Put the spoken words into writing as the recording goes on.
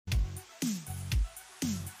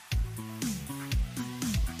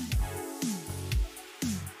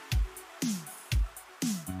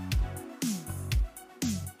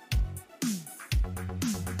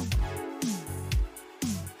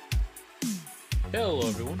Hello,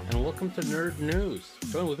 everyone, and welcome to Nerd News.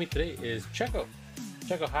 Joining with me today is Checo.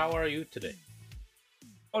 Checo, how are you today?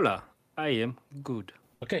 Hola, I am good.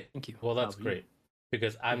 Okay, Thank you. well, How that's about you? great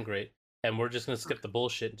because I'm Yeah. great, and we're just gonna skip the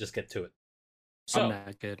bullshit and just get to it. I'm So,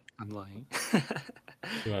 not good. I'm lying. you want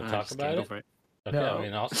to I'm talk just kidding. about Go it? for it. Okay, I No.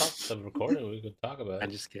 mean, I'll stop the recording. We could talk about I'm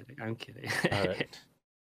it. just kidding. I'm kidding. All right.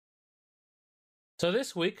 So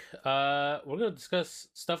this week, we're gonna discuss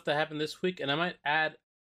stuff that happened this week, and I might add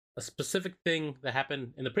a specific thing that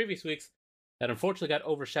happened in the previous weeks that unfortunately got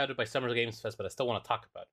overshadowed by Summer Games Fest, but I still want to talk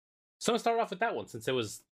about it. So I'm gonna start off with that one since it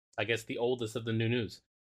was, I guess, the oldest of the new news.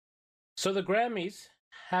 So the Grammys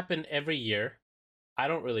happen every year. I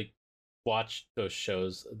don't really watch those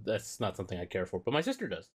shows. That's not something I care for, but my sister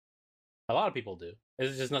does. A lot of people do.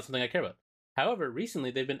 It's just not something I care about. However,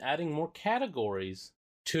 recently they've been adding more categories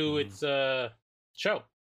to its show.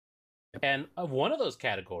 Yep. And one of those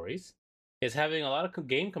categories is having a lot of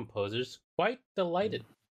game composers quite delighted.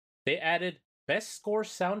 They added Best Score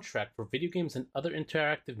Soundtrack for Video Games and Other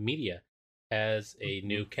Interactive Media as a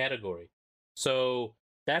new category. So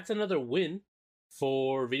that's another win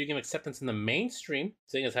for video game acceptance in the mainstream,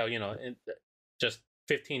 seeing as how, just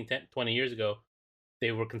 15, 10, 20 years ago,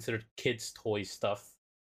 they were considered kids' toy stuff.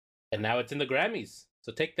 And now it's in the Grammys.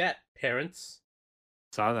 So take that, parents.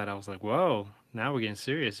 Saw that. I was like, whoa, now we're getting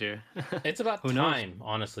serious here. It's about Who knows? time,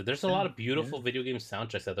 honestly. There's a lot of beautiful video game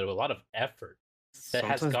soundtracks out there with a lot of effort that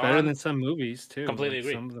has Sometimes better gone. than some movies, too. Completely Like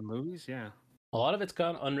agree. some of the movies, yeah. A lot of it's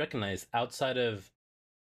gone unrecognized outside of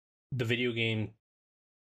the video game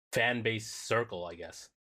fan base circle, I guess.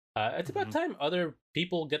 It's about time other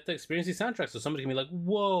people get to experience these soundtracks so somebody can be like,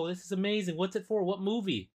 whoa, this is amazing. What's it for? What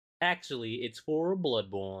movie? Actually, it's for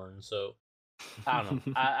Bloodborne. So, I don't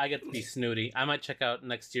know. I get to be snooty. I might check out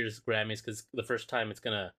next year's Grammys because the first time it's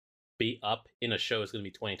going to be up in a show is going to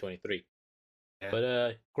be 2023. Yeah.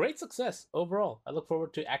 But great success overall. I look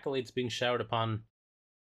forward to accolades being showered upon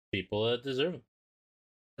people that deserve them.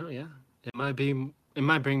 Oh yeah, it might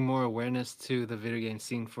bring more awareness to the video game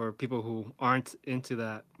scene for people who aren't into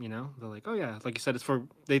that. They're like, oh yeah, like you said,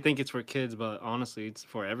 they think it's for kids, but honestly, it's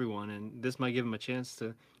for everyone, and this might give them a chance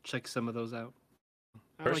to check some of those out.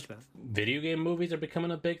 I First, like that. video game movies are becoming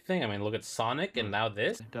a big thing. I mean, look at Sonic and now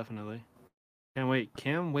this. Definitely.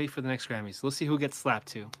 Can't wait for the next Grammys. Let's see who gets slapped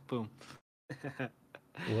too. Boom.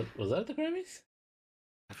 What was that at the Grammys?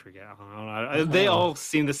 I forget. I don't know. They all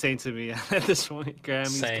seem the same to me at this point. Grammys,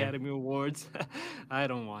 Same. Academy Awards. I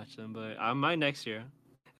don't watch them, but I might next year.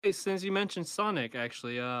 Hey, since you mentioned Sonic,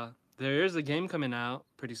 actually, there is a game coming out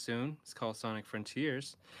pretty soon. It's called Sonic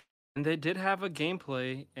Frontiers, and they did have a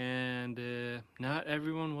gameplay, and not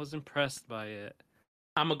everyone was impressed by it.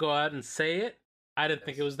 I'm gonna go out and say it. I didn't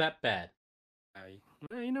think it was that bad.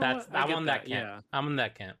 You know That's what? I'm on that camp. Yeah. I'm on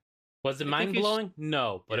that camp. Was it I think mind blowing?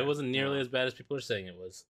 No, but it Yeah, wasn't nearly no. as bad as people are saying it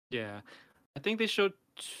was. Yeah, I think they showed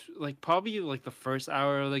probably like the first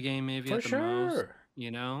hour of the game, maybe For at the most. sure.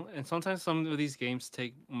 And sometimes some of these games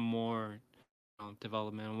take more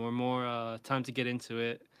development or more time to get into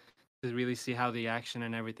it to really see how the action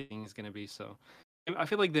and everything is gonna be. So I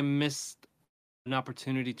feel like they missed an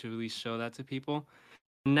opportunity to really show that to people.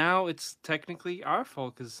 Now it's technically our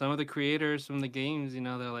fault because some of the creators from the games, they're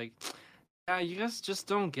like, yeah, you guys just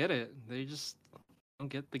don't get it. They just don't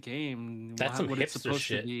get the game, That's some what it's hipster supposed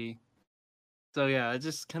shit. to be. So yeah, it's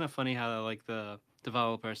just kind of funny how like the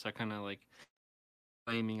developers are kind of like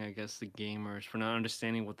blaming, I guess, the gamers for not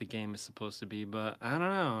understanding what the game is supposed to be. But I don't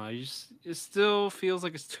know. It still feels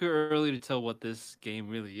like it's too early to tell what this game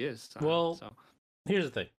really is. Well, here's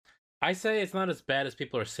the thing. I say it's not as bad as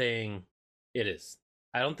people are saying it is.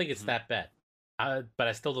 I don't think it's that bad. But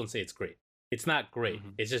I still don't say it's great. It's not great.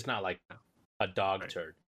 It's just not like a dog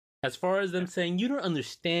turd. As far as them saying, you don't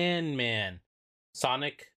understand, man.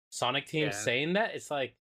 Sonic Team saying that, it's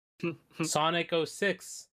like Sonic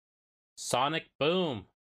 06, Sonic Boom,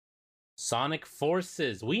 Sonic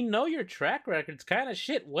Forces. We know your track record's kind of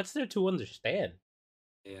shit. What's there to understand?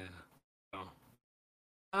 Yeah.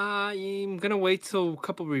 I'm gonna wait till a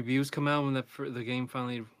couple reviews come out when the game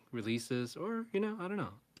finally releases, or I don't know.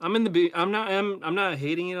 I'm not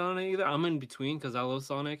hating it on it either. I'm in between because I love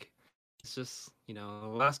Sonic. It's just the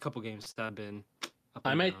last couple games have been up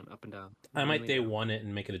and down, up and down. I might day one it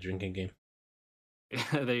and make it a drinking game.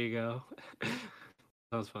 Yeah, there you go.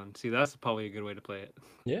 That was fun. See, that's probably a good way to play it.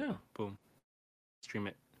 Yeah. Boom. Stream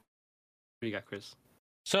it. What do you got, Chris?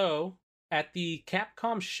 So at the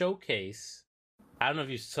Capcom showcase, I don't know if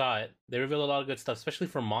you saw it. They revealed a lot of good stuff, especially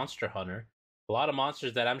for Monster Hunter. A lot of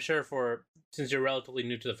monsters that I'm sure since you're relatively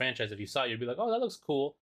new to the franchise, if you saw it, you'd be like, oh, that looks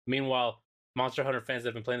cool. Meanwhile, Monster Hunter fans that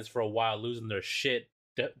have been playing this for a while, losing their shit,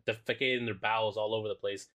 defecating their bowels all over the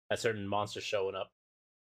place, a certain monster showing up.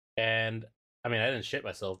 And I mean, I didn't shit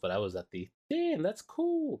myself, but I was at the damn, that's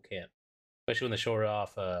cool camp. Especially when they showed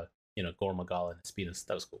off, Gore Magala and Spinus.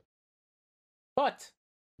 That was cool. But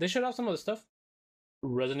they showed off some of the stuff.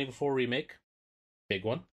 Resident Evil 4 remake, big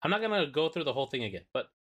one. I'm not gonna go through the whole thing again, but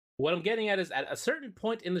what I'm getting at is at a certain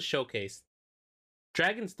point in the showcase,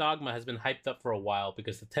 Dragon's Dogma has been hyped up for a while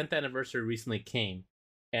because the 10th anniversary recently came,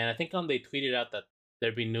 and I think they tweeted out that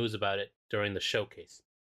there'd be news about it during the showcase.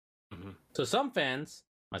 Mm-hmm. So some fans,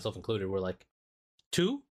 myself included, were like,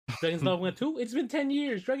 2? Dragon's Dogma 2? It's been 10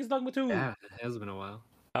 years. Dragon's Dogma 2. Yeah, it has been a while.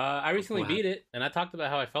 I recently beat it, and I talked about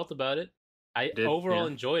how I felt about it. I overall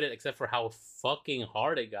enjoyed it, except for how fucking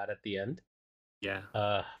hard it got at the end. Yeah.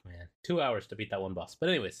 Man, 2 hours to beat that one boss. But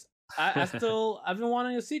anyways, I've been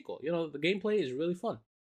wanting a sequel. The gameplay is really fun.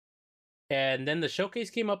 And then the showcase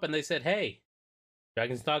came up, and they said, "Hey,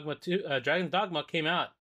 Dragon's Dogma came out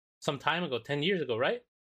some time ago, 10 years ago, right?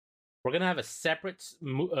 We're gonna have a separate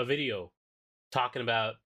video talking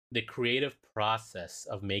about the creative process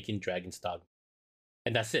of making Dragon's Dogma."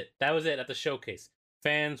 And that's it. That was it at the showcase.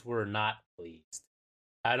 Fans were not pleased.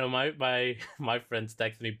 I know my friends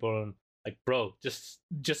texted me, bro, just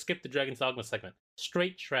skip the Dragon's Dogma segment.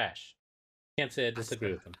 Straight trash. Can't say I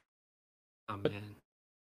disagree with them. Oh, man.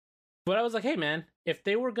 But I was like, hey, man, if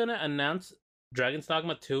they were going to announce Dragon's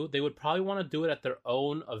Dogma 2, they would probably want to do it at their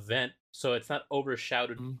own event so it's not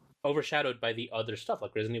overshadowed by the other stuff,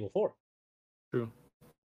 like Resident Evil 4. True.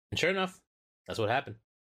 And sure enough, that's what happened.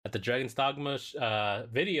 At the Dragon's Dogma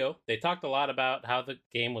video, they talked a lot about how the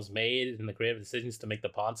game was made and the creative decisions to make the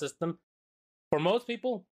pawn system. For most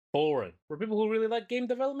people, boring. For people who really like game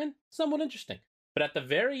development, somewhat interesting. But at the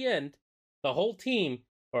very end, the whole team,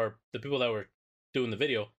 or the people that were doing the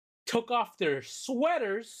video, took off their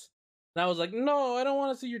sweaters. And I was like, no, I don't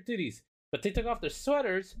want to see your titties. But they took off their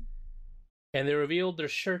sweaters, and they revealed their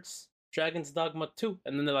shirts, Dragon's Dogma 2.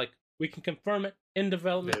 And then they're like, we can confirm it in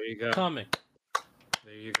development. There you go. Coming.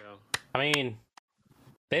 There you go. I mean,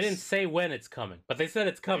 they didn't say when it's coming, but they said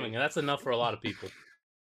it's coming, and that's enough for a lot of people.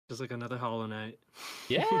 Just like another Hollow Knight.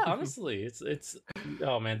 Yeah, honestly, it's.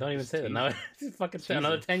 Oh man, don't even say that. Now it's fucking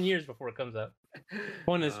another 10 years before it comes out.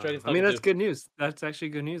 One is Dragon's Dogma. I mean, that's good news. That's actually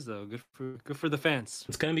good news, though. Good for the fans.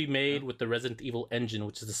 It's gonna be made with the Resident Evil engine,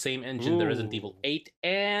 which is the same engine that Resident Evil 8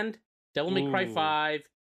 and Devil May Cry 5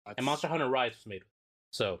 and Monster Hunter Rise was made with.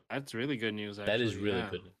 So that's really good news. Actually. That is really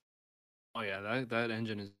good news. Oh yeah, that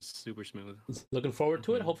engine is super smooth. Looking forward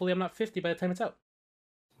to it. Hopefully, I'm not 50 by the time it's out.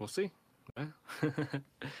 We'll see.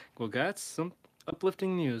 Well, got some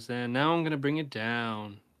uplifting news, and now I'm gonna bring it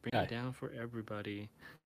down. Bring it down for everybody.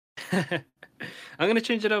 I'm gonna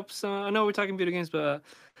change it up. So I know we're talking video games, but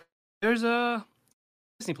there's a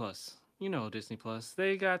Disney Plus. Disney Plus.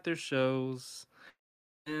 They got their shows,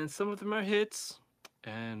 and some of them are hits,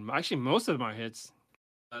 and actually most of them are hits.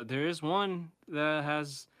 There is one that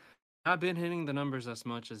has not been hitting the numbers as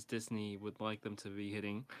much as Disney would like them to be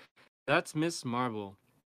hitting. That's Miss Marvel.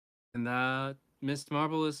 And that Miss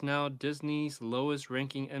Marvel is now Disney's lowest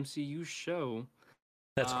ranking MCU show.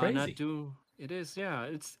 That's crazy. It is, yeah.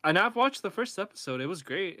 And I've watched the first episode. It was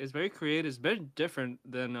great. It's very creative. It's very different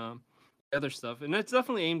than the other stuff. And it's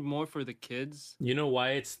definitely aimed more for the kids. You know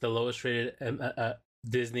why it's the lowest rated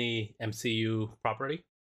Disney MCU property?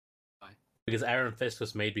 Why? Because Iron Fist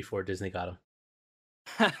was made before Disney got him.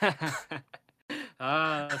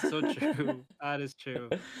 That's so true. That is true.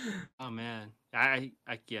 Oh man, I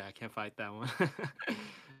can't fight that one.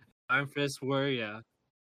 Iron Fist that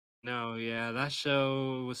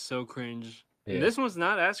show was so cringe. Yeah. And this one's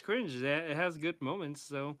not as cringe. It has good moments.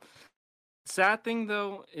 So, sad thing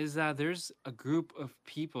though is that there's a group of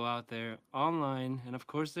people out there online, and of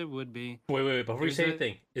course there would be. Wait! Before you say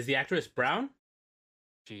anything, is the actress brown?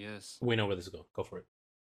 She is. We know where this will go. Go for it.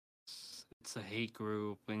 It's a hate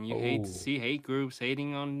group, and you hate to see hate groups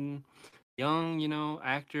hating on young,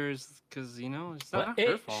 actors, because it's not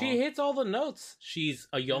her fault. She hits all the notes. She's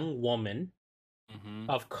a young woman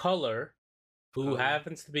of color who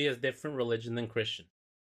happens to be a different religion than Christian.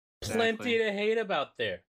 Exactly. Plenty to hate about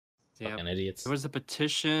there. Yep. Fucking idiots. There was a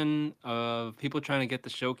petition of people trying to get the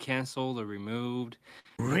show canceled or removed.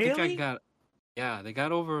 Really? They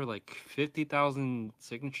got over like 50,000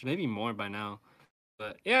 signatures, maybe more by now.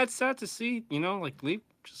 But yeah, it's sad to see,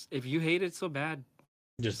 if you hate it so bad,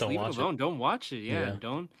 just don't watch it. Don't watch it. Yeah,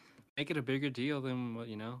 don't make it a bigger deal than what,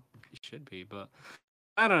 it should be. But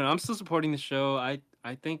I don't know. I'm still supporting the show. I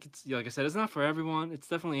think it's, like I said, it's not for everyone. It's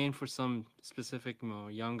definitely aimed for some specific,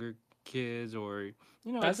 younger kids or,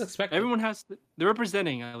 as expected. Everyone they're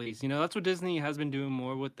representing at least. That's what Disney has been doing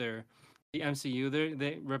more with the MCU.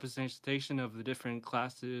 Their representation of the different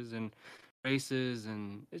classes and races,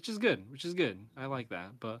 and it's just good, which is good. I like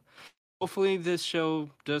that. But hopefully this show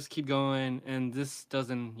does keep going, and this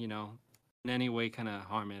doesn't, in any way kind of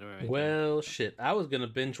harm it or anything. Well, shit. I was gonna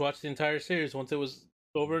binge watch the entire series once it was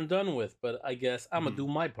over and done with, but I guess I'm gonna Mhm. do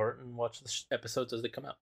my part and watch the episodes as they come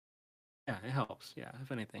out. Yeah, it helps. Yeah,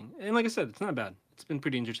 if anything. And like I said, it's not bad. It's been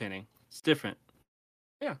pretty entertaining. It's different.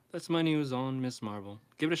 Yeah, that's my news on Miss Marvel.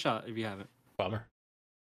 Give it a shot if you haven't. Bummer.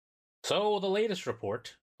 So the latest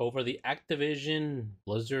report over the Activision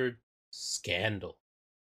Blizzard scandal.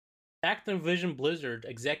 Activision Blizzard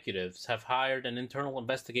executives have hired an internal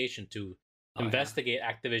investigation to Oh, yeah. investigate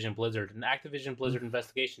Activision Blizzard. An Activision Blizzard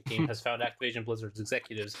investigation team has found Activision Blizzard's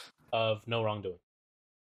executives of no wrongdoing.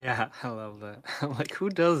 Yeah, I love that. I'm like, who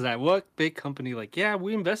does that? What big company? Like, yeah,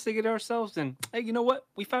 we investigated ourselves, and hey, you know what?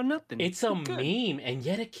 We found nothing. It's a We're good. meme, and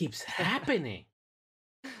yet it keeps happening.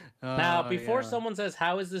 Now, before Yeah. someone says,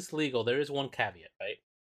 how is this legal? There is one caveat, right?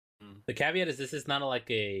 Mm. The caveat is this is not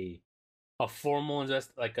like a formal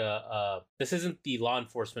this isn't the law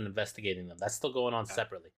enforcement investigating them. That's still going on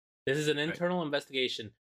separately. This is an internal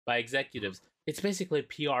investigation by executives. It's basically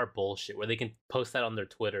PR bullshit where they can post that on their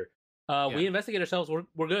Twitter. We investigate ourselves.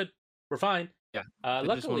 We're good. We're fine. Yeah. They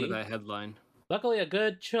just wanted that headline. Luckily, a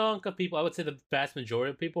good chunk of people, I would say the vast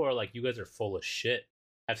majority of people, are like, you guys are full of shit.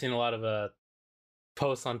 I've seen a lot of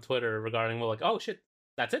posts on Twitter regarding, well, like, oh shit,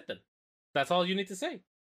 that's it then. That's all you need to say.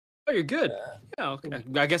 Oh, you're good. Yeah, okay.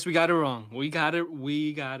 I guess we got it wrong. We got it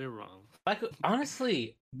wrong. Like,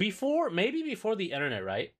 honestly, before the internet,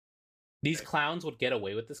 right? These clowns would get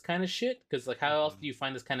away with this kind of shit because, like, how else do you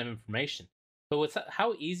find this kind of information? But what's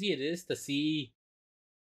how easy it is to see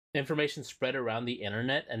information spread around the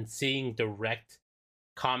internet and seeing direct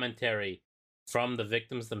commentary from the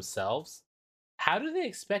victims themselves. How do they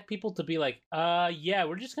expect people to be like, yeah,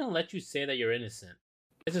 we're just gonna let you say that you're innocent?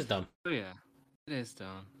 This is dumb. Oh yeah, it is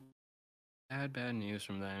dumb. Bad news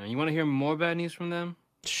from them. And you want to hear more bad news from them?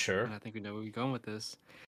 Sure. And I think we know where we're going with this.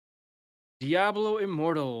 Diablo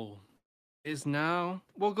Immortal is now,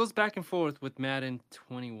 well, it goes back and forth with Madden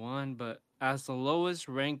 21, but as the lowest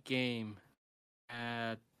ranked game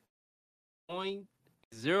at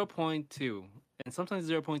 0.2 and sometimes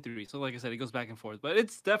 0.3. So like I said, it goes back and forth, but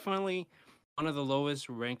it's definitely one of the lowest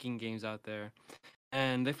ranking games out there.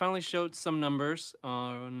 And they finally showed some numbers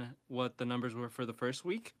on what the numbers were for the first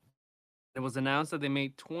week. It was announced that they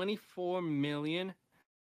made 24 million,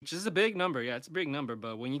 which is a big number. Yeah, it's a big number.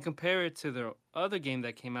 But when you compare it to the other game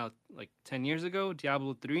that came out like 10 years ago,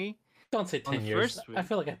 Diablo 3. Don't say 10 years. I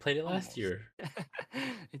feel like I played it last year.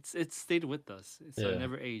 It's stayed with us. It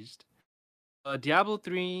never aged. Diablo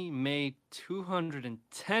 3 made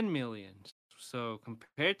 210 million. So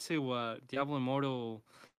compared to what Diablo Immortal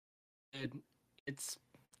did, that's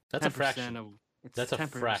a fraction. That's 10%. A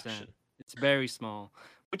fraction. It's very small,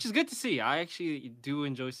 which is good to see. I actually do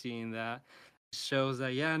enjoy seeing that. It shows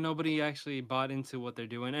that nobody actually bought into what they're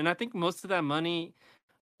doing, and I think most of that money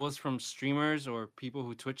was from streamers or people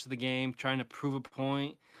who twitch the game trying to prove a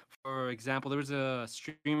point. For example, there was a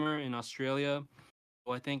streamer in Australia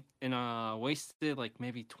who I think wasted like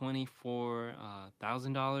maybe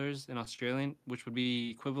 $24,000 in Australian, which would be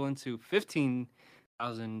equivalent to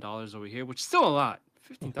 $15,000 over here, which is still a lot.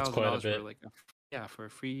 $15,000 for like for a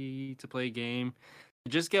free to play game.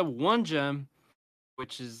 You just get one gem,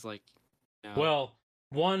 which is like well,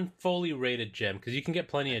 one fully rated gem, because you can get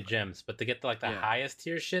plenty of gems, but to get to like the highest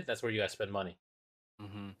tier shit, that's where you gotta spend money.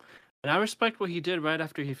 Mm-hmm. And I respect what he did right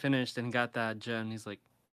after he finished and got that gem. He's like,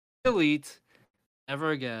 elite, never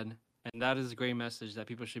again. And that is a great message that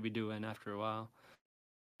people should be doing after a while.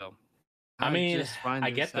 So, I mean, I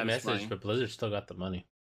get the message, but Blizzard still got the money.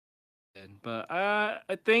 But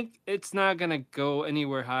I think it's not gonna go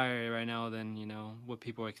anywhere higher right now than what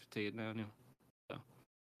people expect now. So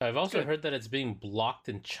I've also heard that it's being blocked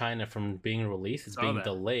in China from being released. It's being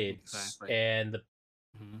delayed, and the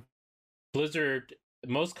Blizzard.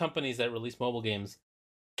 Most companies that release mobile games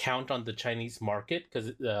count on the Chinese market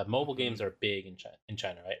because mobile games are big in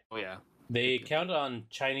China, right? Oh yeah, they count on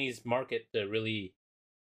Chinese market to really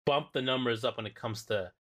bump the numbers up when it comes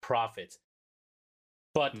to profits.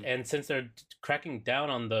 But and since they're cracking down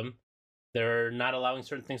on them, they're not allowing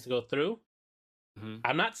certain things to go through.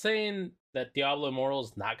 I'm not saying that Diablo Immortal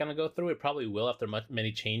is not going to go through. It probably will after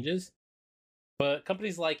many changes. But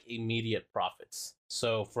companies like immediate profits.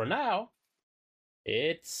 So for now,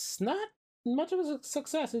 it's not much of a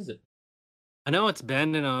success, is it? I know it's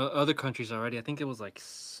banned in other countries already. I think it was like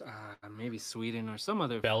maybe Sweden or some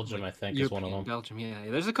other. Belgium, like, I think, is one of them. Belgium, yeah.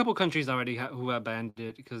 There's a couple countries already who have banned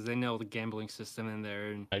it because they know the gambling system in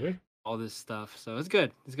there and I agree. All this stuff. So it's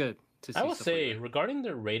good. It's good to see. I will say, regarding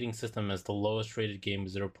their rating system as the lowest rated game,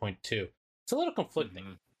 0.2, It's a little conflicting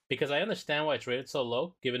Mhm. because I understand why it's rated so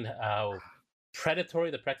low, given how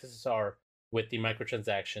predatory the practices are with the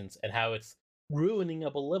microtransactions and how it's ruining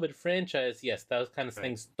a beloved franchise. Yes, those kind of Right.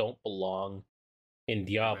 things don't belong in Right.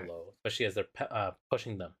 Diablo, especially as they're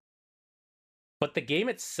pushing them. But the game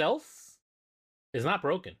itself is not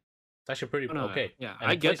broken. It's actually pretty Oh, no, okay, yeah, and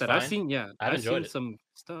I it get plays that. I've fine. seen, yeah, I've I've enjoyed seen it. some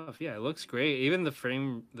stuff. Yeah, it looks great. Even the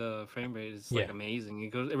frame rate is like Yeah, amazing.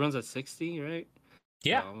 It runs at 60, right? So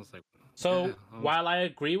yeah. I was like, yeah, So while I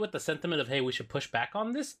agree with the sentiment of hey, we should push back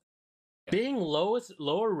on this, yeah. being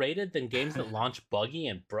lower rated than games that launch buggy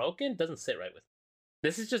and broken doesn't sit right with me.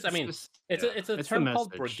 This is just, I It's mean, just, it's yeah, a it's the term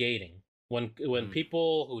called message. brigading. When Mm.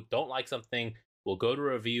 people who don't like something will go to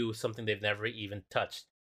review something they've never even touched.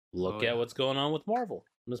 Oh Look at yeah, what's going on with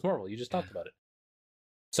Miss Marvel. You just yeah. talked about it.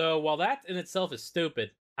 So while that in itself is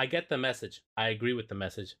stupid, I get the message. I agree with the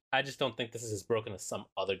message. I just don't think this is as broken as some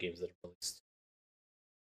other games that are released.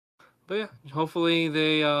 But yeah, hopefully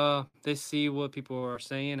they see what people are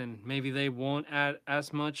saying, and maybe they won't add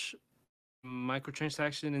as much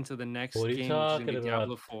microtransaction into the next What are you game, which is gonna talking be about?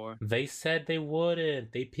 Diablo 4. They said they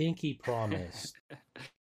wouldn't. They pinky promised.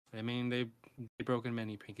 I mean, they broken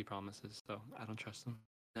many pinky promises, so I don't trust them.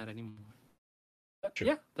 Not anymore. But True.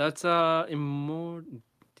 yeah, that's Diablo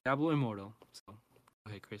Immortal. So,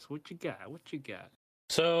 okay, Chris, what you got? What you got?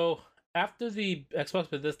 So after the Xbox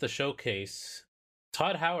Bethesda showcase,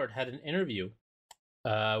 Todd Howard had an interview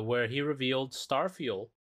where he revealed Starfield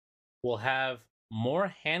will have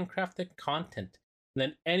more handcrafted content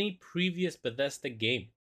than any previous Bethesda game,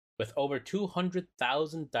 with over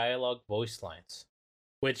 200,000 dialogue voice lines,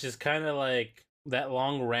 which is kind of like that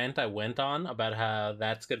long rant I went on about how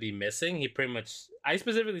that's going to be missing. He pretty much, I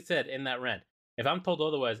specifically said in that rant, if I'm told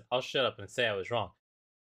otherwise, I'll shut up and say I was wrong.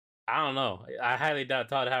 I don't know. I highly doubt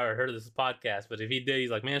Todd Howard heard of this podcast, but if he did, he's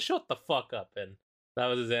like, man, shut the fuck up. And that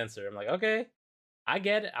was his answer. I'm like, okay, I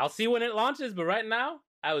get it. I'll see when it launches, but right now,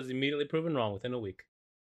 I was immediately proven wrong within a week.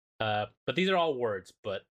 But these are all words,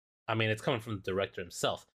 but I mean, it's coming from the director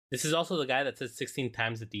himself. This is also the guy that says 16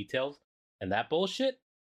 times the details and that bullshit.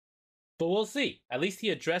 But we'll see. At least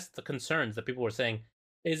he addressed the concerns that people were saying.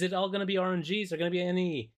 Is it all going to be RNGs? Is there going to be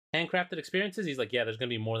any handcrafted experiences? He's like, yeah, there's going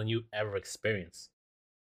to be more than you ever experienced.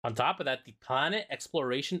 On top of that, the planet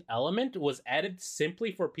exploration element was added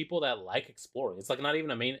simply for people that like exploring. It's like not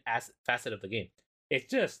even a main facet of the game.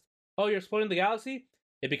 It's just, oh, you're exploring the galaxy?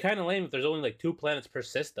 It'd be kind of lame if there's only like 2 planets per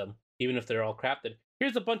system, even if they're all crafted.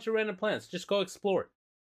 Here's a bunch of random planets. Just go explore.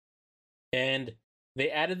 And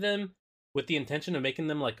they added them with the intention of making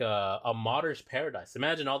them like a modder's paradise.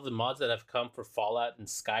 Imagine all the mods that have come for Fallout and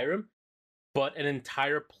Skyrim, but an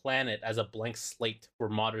entire planet as a blank slate for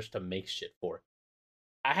modders to make shit for.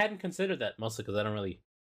 I hadn't considered that, mostly because I don't really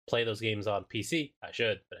play those games on PC. I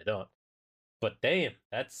should, but I don't. But damn,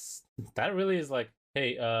 that really is like,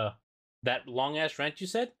 hey, that long ass rant you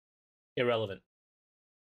said, irrelevant.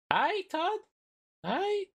 I Todd,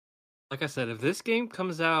 I Like I said, if this game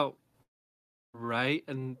comes out right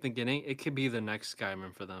in the beginning, it could be the next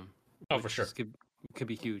Skyrim for them, oh for which sure, is could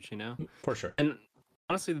be huge, you know. for sure. And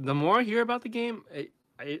honestly, the more I hear about the game, it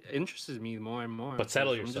interests me more and more But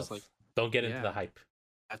settle because I'm just like, yourself. Don't get into the yeah, hype.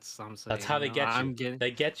 that's what I'm That's saying. how You they know, get you.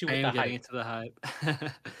 They get you I with the am getting hype. into the hype.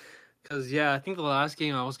 Cause yeah, I think the last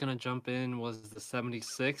game I was gonna jump in was the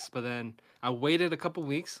 76, but then I waited a couple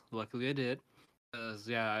weeks. Luckily, I did. Cause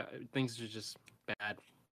yeah, things are just bad,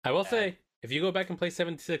 I will bad. say, if you go back and play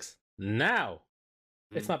 76 now,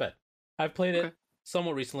 it's Mm, not bad. I've played okay. it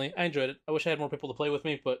somewhat recently. I enjoyed it. I wish I had more people to play with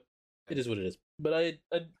me, but it is what it is. But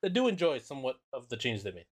I do enjoy somewhat of the changes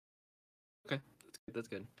they made. Okay, that's good. That's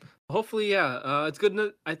good. Hopefully, yeah. It's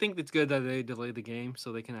good. I think it's good that they delayed the game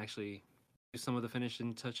so they can actually do some of the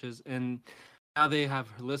finishing touches. And now they have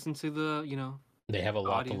listened to the They have a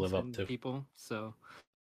lot to audience live up and to. people. So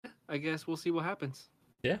I guess we'll see what happens.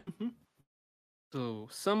 Yeah. Mhm. So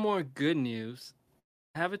some more good news.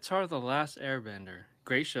 Avatar: The Last Airbender.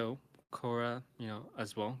 Great show. Korra,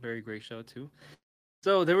 as well. Very great show too.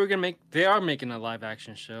 So they are making a live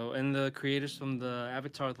action show, and the creators from the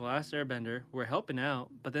Avatar: The Last Airbender were helping out,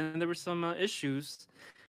 but then there were some issues.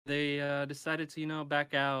 They decided to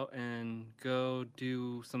back out and go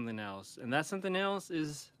do something else, and that something else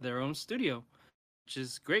is their own studio, which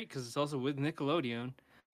is great because it's also with Nickelodeon.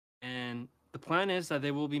 And the plan is that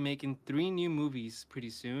they will be making 3 new movies pretty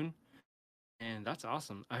soon, and that's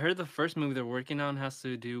awesome. I heard the first movie they're working on has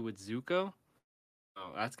to do with Zuko.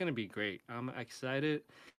 Oh, that's gonna be great. I'm excited.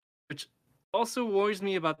 Which also worries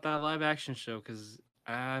me about that live action show because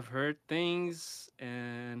I've heard things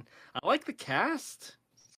and I like the cast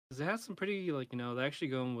because it has some pretty they're actually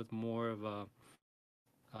going with more of a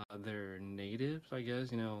their natives, I guess.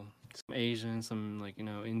 Some Asian, some like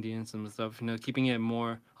Indian, some stuff. Keeping it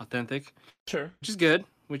more authentic, Sure. which is good.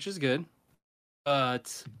 Which is good.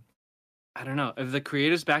 But I don't know if the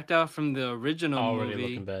creators backed out from the original Already movie.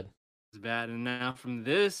 looking bad. It's bad, and now from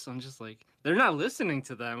this, I'm just like they're not listening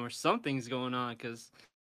to them or something's going on. Because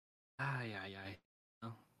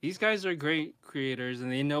these guys are great creators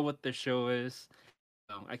and they know what their show is.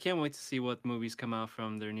 So I can't wait to see what movies come out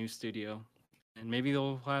from their new studio. And maybe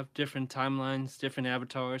they'll have different timelines, different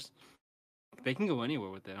avatars. They can go anywhere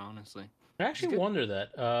with it, honestly. I actually wonder that.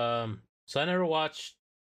 So I never watched.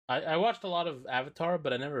 I watched a lot of Avatar,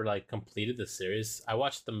 but I never like completed the series. I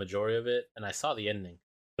watched the majority of it, and I saw the ending,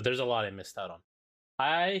 but there's a lot I missed out on.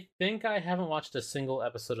 I think I haven't watched a single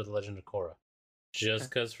episode of The Legend of Korra, just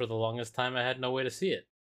because for the longest time I had no way to see it.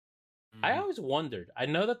 I always wondered. I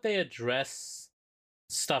know that they address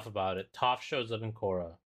stuff about it. Toph shows up in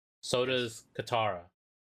Korra. So does Katara.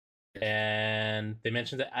 Yes. And they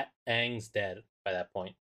mentioned that Aang's dead by that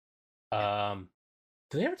point.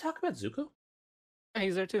 Do they ever talk about Zuko? Yeah,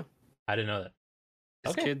 he's there too. I didn't know that.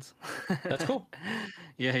 His kids. That's cool.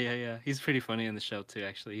 Yeah. He's pretty funny in the show too.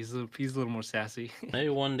 Actually, he's a little more sassy. Maybe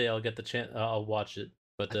one day I'll get the chance. I'll watch it.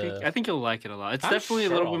 But I think you'll like it a lot. It's I'm definitely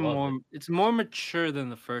sure a little I'll bit love more. it. It's more mature than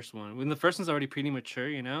the first one. When the first one's already pretty mature,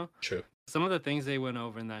 True. Some of the things they went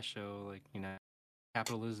over in that show, like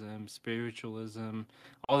capitalism, spiritualism,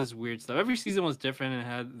 all this weird stuff. Every season was different and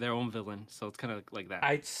had their own villain, so it's kind of like that.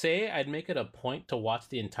 I'd say I'd make it a point to watch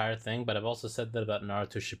the entire thing, but I've also said that about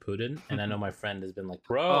Naruto Shippuden, and I know my friend has been like,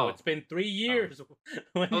 "Bro, it's been 3 years.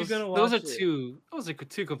 When are you gonna watch those are it?" Those are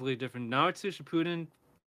two completely different. Naruto Shippuden,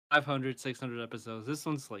 500, 600 episodes. This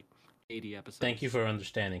one's like 80 episodes. Thank you for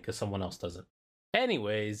understanding, because someone else doesn't.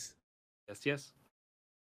 Anyways, yes.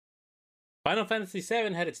 Final Fantasy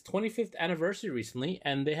VII had its 25th anniversary recently,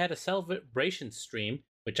 and they had a celebration stream,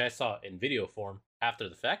 which I saw in video form after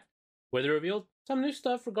the fact, where they revealed some new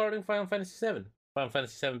stuff regarding Final Fantasy VII. Final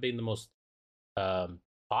Fantasy VII being the most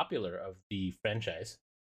popular of the franchise.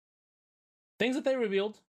 Things that they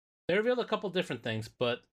revealed a couple different things,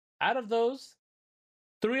 but out of those,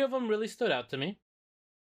 3 of them really stood out to me.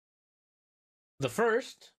 The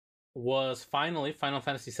first was finally Final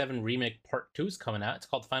Fantasy VII Remake Part 2 is coming out. It's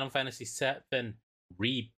called Final Fantasy VII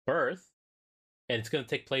Rebirth, and it's going to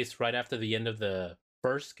take place right after the end of the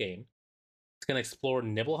first game. It's going to explore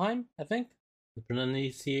Nibelheim, I think. The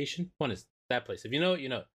pronunciation? One is that place. If you know it, you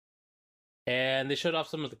know it. And they showed off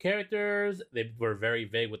some of the characters. They were very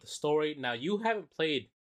vague with the story. Now, you haven't played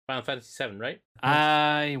Final Fantasy VII, right?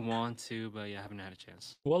 I want to, but I haven't had a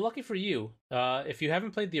chance. Well, lucky for you, if you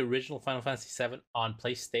haven't played the original Final Fantasy VII on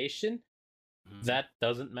PlayStation, that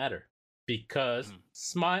doesn't matter. Because,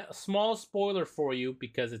 small spoiler for you,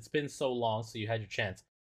 because it's been so long, so you had your chance.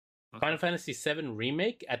 Okay. Final Fantasy VII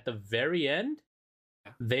Remake, at the very end,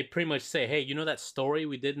 they pretty much say, hey, you know that story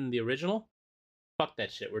we did in the original? Fuck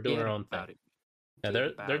that shit, we're doing our own thing. Yeah,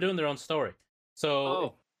 they're doing their own story.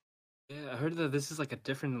 So... Yeah, I heard that this is like a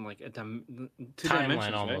different, like two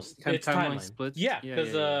timeline almost. Right? It's timeline splits. Yeah,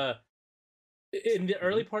 because in the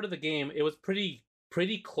early part of the game, it was pretty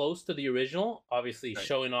close to the original. Obviously,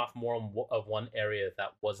 showing off more of one area that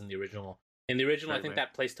wasn't the original. In the original, I think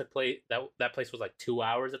that place took place. That place was like 2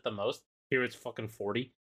 hours at the most. Here, it's fucking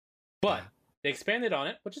 40. But they expanded on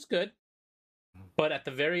it, which is good. But at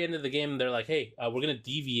the very end of the game, they're like, "Hey, we're gonna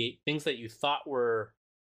deviate things that you thought were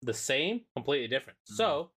the same, completely different."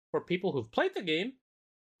 So for people who've played the game,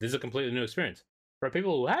 this is a completely new experience. For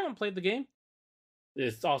people who haven't played the game,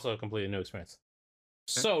 it's also a completely new experience.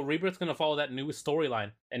 Okay. So Rebirth's going to follow that new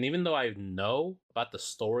storyline. And even though I know about the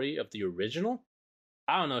story of the original,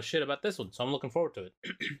 I don't know shit about this one. So I'm looking forward to it.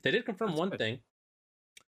 They did confirm one thing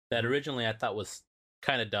that originally I thought was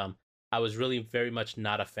kind of dumb. I was really very much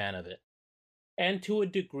not a fan of it. And to a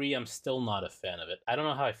degree, I'm still not a fan of it. I don't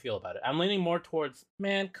know how I feel about it. I'm leaning more towards,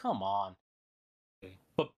 man, come on.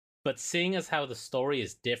 But seeing as how the story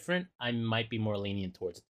is different, I might be more lenient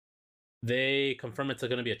towards it. They confirm it's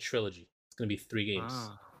going to be a trilogy. It's going to be 3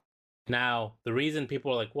 games. Now, the reason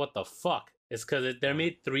people are like, what the fuck? Is because they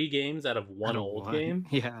made 3 games out of one old game.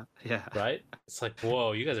 Yeah. Right? It's like,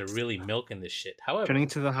 whoa, you guys are really milking this shit. However... Turning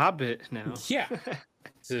to the Hobbit now. Yeah.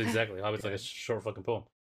 Exactly. Hobbit's like a short fucking poem.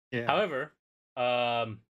 Yeah. However,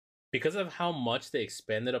 because of how much they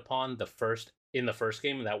expanded upon the first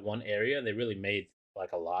game in that one area, they really made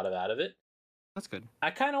like a lot out of it. That's good.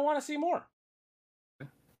 I kind of want to see more. Okay.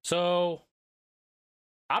 So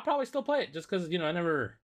I'll probably still play it just because, I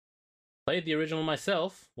never played the original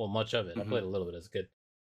myself. Well, much of it. I played a little bit as a kid.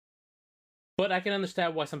 But I can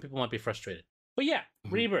understand why some people might be frustrated. But yeah,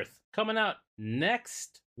 Rebirth coming out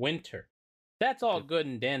next winter. That's all good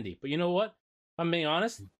and dandy. But you know what? If I'm being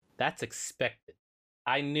honest, that's expected.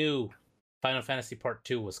 I knew Final Fantasy Part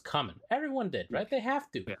 2 was coming. Everyone did, right? They have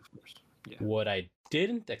to. Yeah, of course. Yeah. What I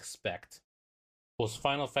didn't expect was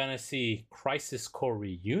Final Fantasy Crisis Core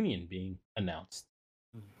Reunion being announced.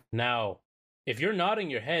 Now, if you're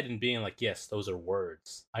nodding your head and being like, yes, those are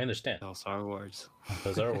words, I understand. Those are words.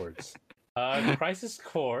 Those are words. Crisis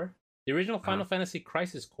Core, the original Final Fantasy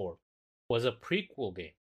Crisis Core, was a prequel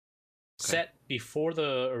game set before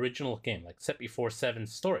the original game, like set before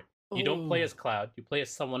 7's story. You don't play as Cloud, you play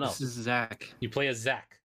as someone else. This is Zack. You play as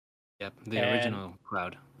Zack. Yep, the original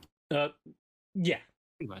Cloud. Yeah,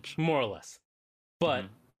 pretty much. More or less. But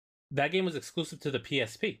that game was exclusive to the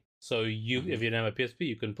PSP. So if you didn't have a PSP,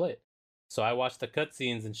 you couldn't play it. So I watched the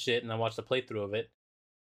cutscenes and shit, and I watched the playthrough of it,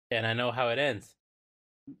 and I know how it ends.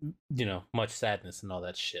 You know, much sadness and all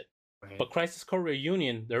that shit. Right. But Crisis Core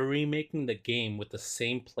Reunion, they're remaking the game with the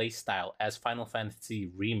same play style as Final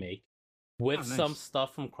Fantasy Remake, with some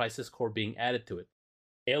stuff from Crisis Core being added to it.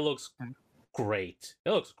 It looks great.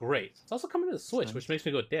 It looks great. It's also coming to the Switch, which makes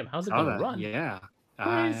me go, damn, how's it going to run? Yeah.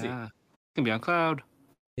 Crazy. It's going to be on Cloud.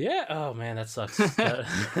 Yeah. Oh man, that sucks.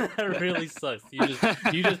 That really sucks. You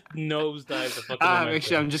just nosedive the fucking.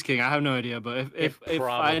 Actually, I'm just kidding. I have no idea, but if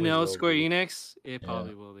I know Square Enix, it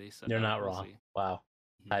probably will be. So you're not wrong. Wow,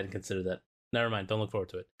 I hadn't considered that. Never mind. Don't look forward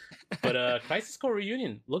to it. But Crisis Core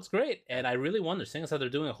Reunion looks great, and I really wonder, seeing as how they're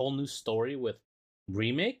doing a whole new story with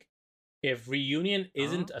Remake, if Reunion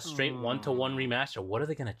isn't a straight 1-to-1 remaster, what are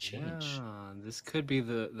they gonna change? Yeah, this could be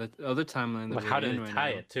the other timeline. How do they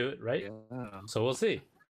tie it to it, right? Yeah. So we'll see.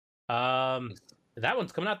 That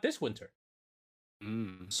one's coming out this winter.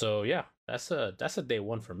 So yeah, that's a day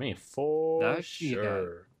one for me for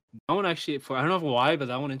sure. That one actually, I don't know why, but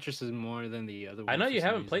that one interests me more than the other one. I know you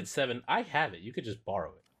haven't played 7. I have it. You could just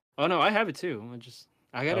borrow it. Oh no, I have it too.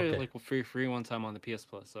 I got it like free one time on the PS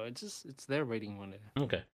Plus, so it's there waiting one day.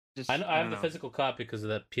 Okay. I have the physical copy because of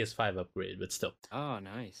that PS5 upgrade, but still. Oh,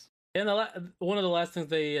 nice. And one of the last things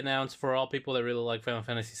they announced for all people that really like Final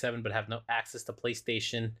Fantasy VII but have no access to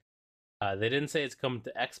PlayStation, they didn't say it's coming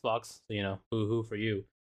to Xbox, so boo-hoo for you.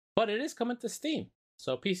 But it is coming to Steam,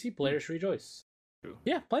 so PC players rejoice. True.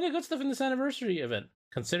 Yeah, plenty of good stuff in this anniversary event,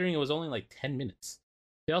 considering it was only like 10 minutes.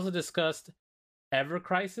 They also discussed Ever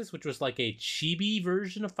Crisis, which was like a chibi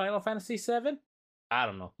version of Final Fantasy VII. I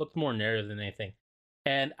don't know, looked more narrative than anything.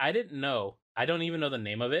 And I didn't know. I don't even know the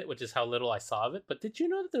name of it, which is how little I saw of it. But did you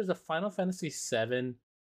know that there's a Final Fantasy VII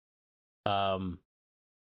Battle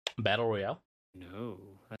Royale? No,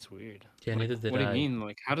 that's weird. Yeah, neither did I. What do you mean?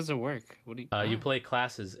 Like, how does it work? What do you? You play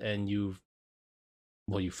classes and you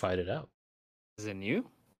fight it out. Is it new?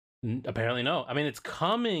 Apparently no. I mean, it's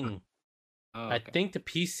coming. Oh, okay. I think to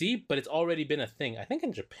PC, but it's already been a thing. I think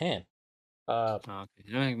in Japan. Okay.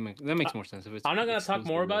 That makes more sense. If it's I'm not gonna talk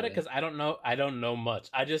more about it because I don't know much.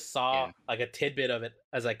 I just saw like a tidbit of it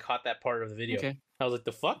as I caught that part of the video. Okay. I was like,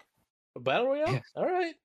 "The fuck, a battle royale? Yeah. All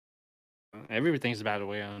right." Everything's a battle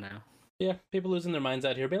royale now. Yeah, people losing their minds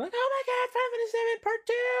out here, being like, "Oh my god, Final Fantasy VII Part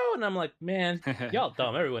 2!" And I'm like, "Man, y'all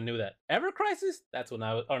dumb. Everyone knew that." Ever Crisis? That's when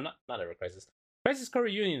I was, or not Ever Crisis. Crisis Core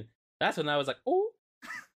Reunion. That's when I was like, "Oh."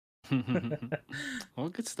 Well,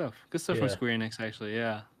 good stuff. Good stuff from Square Enix, actually.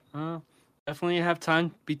 Yeah. Definitely have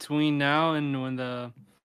time between now and when that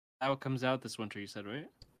comes out this winter, you said, right?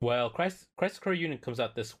 Well, Crisis Core Reunion comes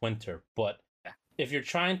out this winter, but if you're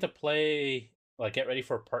trying to play, like, get ready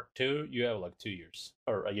for Part 2, you have like 2 years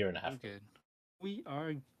or a year and a half. Good. We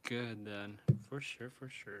are good then, for sure.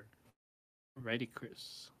 Alrighty,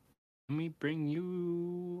 Chris. Let me bring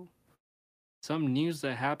you some news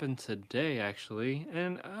that happened today, actually,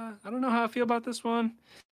 and I don't know how I feel about this one.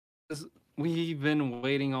 We've been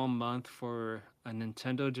waiting all month for a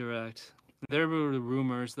Nintendo Direct. There were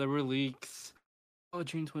rumors, there were leaks. Oh,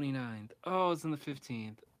 June 29th. Oh, it's on the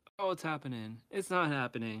 15th. Oh, it's happening. It's not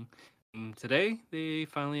happening. And today, they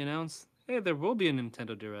finally announced, hey, there will be a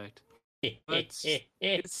Nintendo Direct. But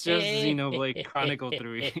it's just Xenoblade Chronicle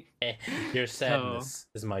 3. Your sadness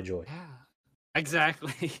is my joy. Yeah,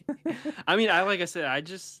 exactly. I mean, like I said,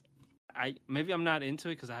 maybe I'm not into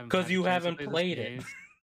it because I haven't. Because you haven't played it.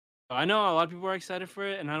 I know a lot of people are excited for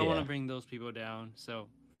it, and I don't want to bring those people down. So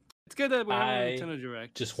it's good that we have a Nintendo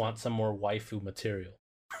Direct. Just want some more waifu material.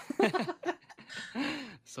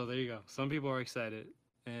 So there you go. Some people are excited,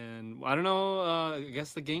 and I don't know. I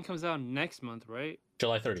guess the game comes out next month, right?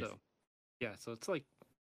 July 30th. So, yeah, so it's like,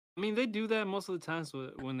 I mean, they do that most of the times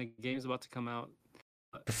when the game's about to come out.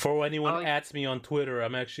 Before anyone adds me on Twitter,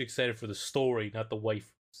 I'm actually excited for the story, not the waifus.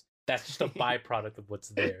 That's just a byproduct of what's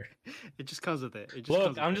there. It just comes with it.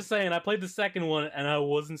 Look, I'm just saying, I played the second one and I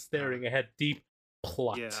wasn't staring. It had deep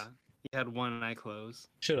plot. Yeah. You had one eye closed.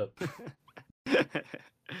 Shut up.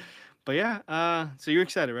 But yeah, so you're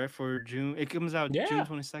excited, right? For June, it comes out June Yeah.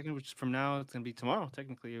 22nd, which is from now. It's gonna be tomorrow,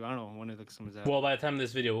 technically. I don't know when it comes out. Well, by the time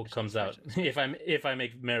this video comes out, It's if I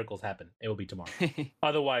make miracles happen, it will be tomorrow.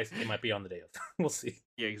 Otherwise, it might be on the day of. We'll see.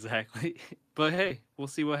 Yeah, exactly. But hey, we'll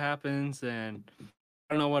see what happens, and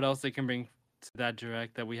I don't know what else they can bring to that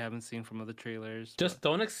direct that we haven't seen from other trailers. Just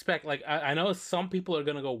don't expect, like, I know some people are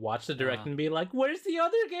gonna go watch the direct and be like, "Where's the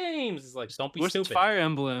other games?" It's like, don't be where's stupid. Fire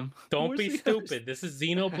Emblem? Don't Where's be the stupid. This is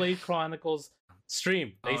Xenoblade Chronicles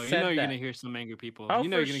stream. They said you know you're that. gonna hear some angry people. Oh, you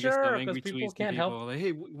know for you're gonna get some sure, angry because tweets people from can't people. help. Like,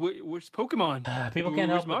 hey, where's Pokemon? People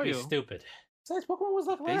can't help Where's but be Mario? stupid. Besides, Pokemon was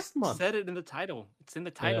like They last month. said it in the title. It's in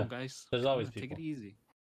the title, Yeah, guys. there's always Take people. it easy.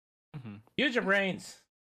 Use your brains.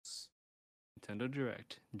 Nintendo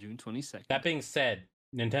Direct, June 22nd. That being said,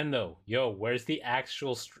 Nintendo, yo, where's the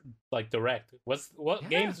actual direct? What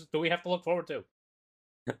games do we have to look forward to?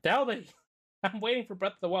 Tell me. I'm waiting for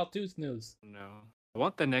Breath of the Wild 2's news. No, I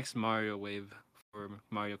want the next Mario wave for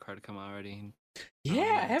Mario Kart to come out already.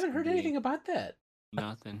 Yeah, I haven't heard anything about that.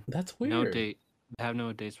 Nothing. That's weird. No date. I have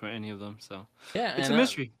no dates for any of them, so yeah, it's a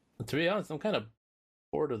mystery. To be honest, I'm kind of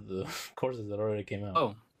bored of the courses that already came out.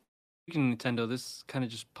 Oh, speaking of Nintendo, this kind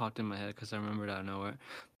of just popped in my head because I remembered out of nowhere.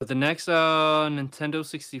 But the next Nintendo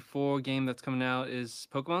 64 game that's coming out is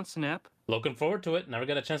Pokemon Snap. Looking forward to it. Never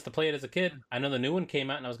got a chance to play it as a kid. I know the new one came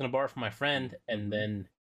out and I was going to borrow it from my friend, and then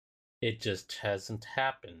it just hasn't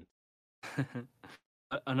happened.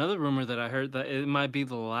 Another rumor that I heard that it might be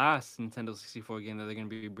the last Nintendo 64 game that they're going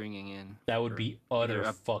to be bringing in. That would be utter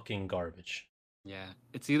fucking garbage. Yeah.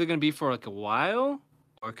 It's either going to be for like a while,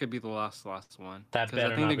 or it could be the last one. That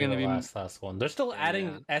better not be the last one. They're still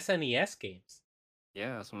adding SNES games.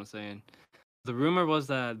 Yeah, that's what I'm saying. The rumor was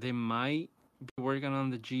that they might be working on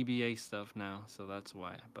the GBA stuff now, so that's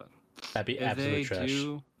why. But that'd be absolute trash.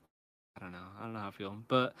 I don't know how I feel.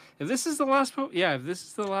 But if this is the last, if this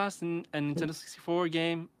is the last Nintendo 64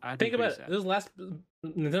 game, I'd think about it. This is the last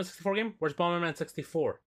Nintendo 64 game. Where's Bomberman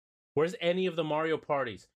 64? Where's any of the Mario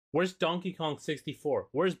parties? Where's Donkey Kong 64?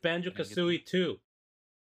 Where's Banjo-Kazooie 2?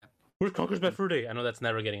 Where's Conker's Bad Fur Day? I know that's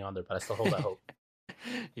never getting on there, but I still hold that hope.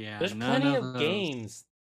 Yeah, there's plenty of games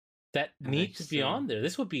that need to be on there.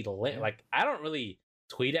 This would be like, I don't really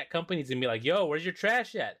tweet at companies and be like, "Yo, where's your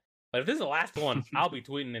trash at?" But if this is the last one, I'll be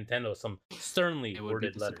tweeting Nintendo some sternly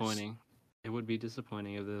worded letters. It would be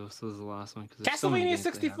disappointing if this was the last one. Castlevania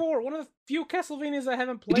 64, one of the few Castlevanias I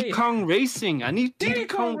haven't played. Diddy Kong Racing. I need Diddy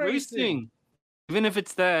Kong Racing. Even if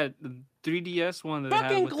it's that 3DS one that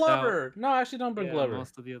fucking Glover. No, actually, don't bring Glover.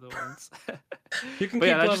 Most of the other ones. You can keep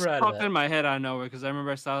Glover out of that. That just popped in my head out of nowhere because I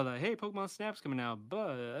remember I saw that, hey, Pokemon Snap's coming out,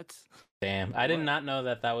 but... Damn, I did not know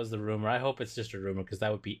that was the rumor. I hope it's just a rumor because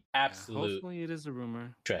that would be absolute... hopefully it is a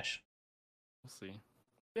rumor. Trash. We'll see.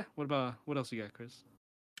 Yeah, what else you got, Chris?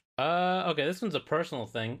 Okay, this one's a personal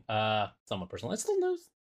thing. Somewhat personal. It's still news,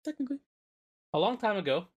 technically. A long time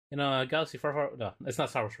ago, in a galaxy far... No, it's not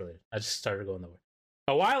Star Wars related. I just started going nowhere.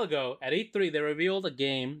 A while ago, at E3, they revealed a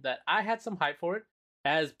game that I had some hype for it.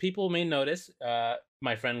 As people may notice,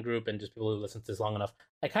 my friend group and just people who listen to this long enough,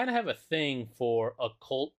 I kind of have a thing for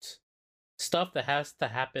occult stuff that has to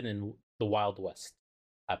happen in the Wild West.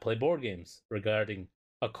 I play board games regarding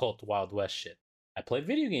occult Wild West shit. I play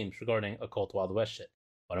video games regarding occult Wild West shit.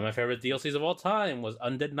 One of my favorite DLCs of all time was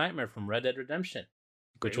Undead Nightmare from Red Dead Redemption,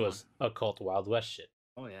 which was occult Wild West shit.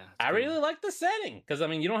 Oh, yeah. I really like the setting because, I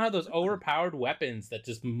mean, you don't have those overpowered weapons that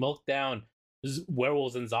just milk down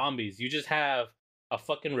werewolves and zombies. You just have a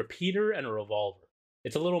fucking repeater and a revolver.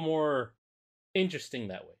 It's a little more interesting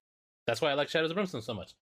that way. That's why I like Shadows of Brimstone so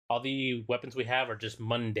much. All the weapons we have are just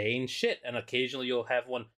mundane shit, and occasionally you'll have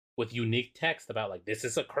one with unique text about, like, this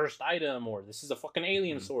is a cursed item or this is a fucking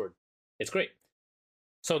alien sword. It's great.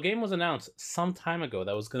 So a game was announced some time ago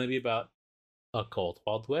that was going to be about occult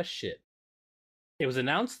Wild West shit. It was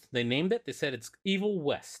announced, they named it, they said it's Evil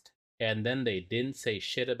West, and then they didn't say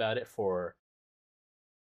shit about it for,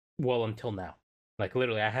 well, until now. Like,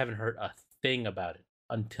 literally, I haven't heard a thing about it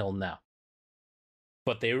until now.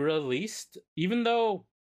 But they released, even though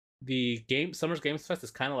the Summer's Games Fest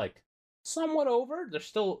is kind of like somewhat over, they're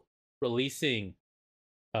still releasing,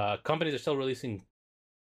 companies are still releasing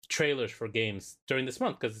trailers for games during this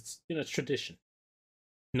month, because it's, it's tradition.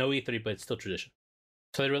 No E3, but it's still tradition.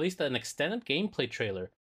 So they released an extended gameplay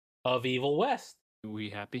trailer of Evil West. Are we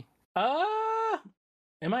happy?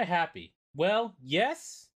 Am I happy? Well,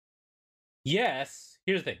 yes. Yes.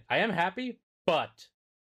 Here's the thing. I am happy, but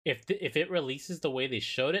if it releases the way they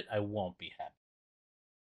showed it, I won't be happy.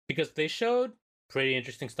 Because they showed pretty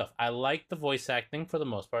interesting stuff. I liked the voice acting for the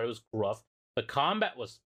most part. It was gruff. The combat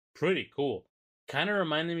was pretty cool. kind of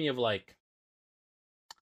reminded me of like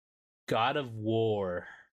God of War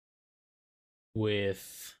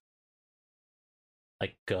with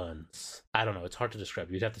like guns. I don't know. It's hard to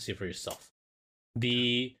describe. You'd have to see it for yourself.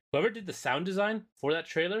 The whoever did the sound design for that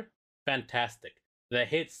trailer, fantastic. The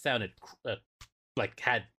hits sounded like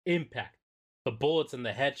had impact. The bullets and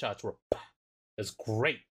the headshots were it's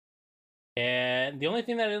great. And the only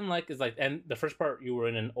thing that I didn't like is like, and the first part you were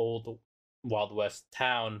in an old Wild West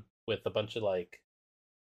town with a bunch of like,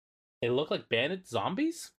 it looked like bandit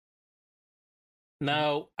zombies.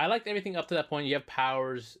 Now, I liked everything up to that point. You have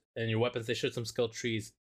powers and your weapons. They showed some skill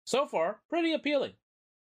trees. So far, pretty appealing.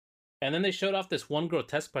 And then they showed off this one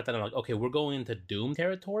grotesque part that I'm like, okay, we're going into Doom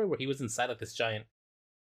territory where he was inside like this giant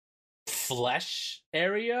flesh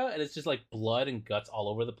area, and it's just like blood and guts all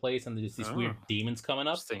over the place, and there's these weird demons coming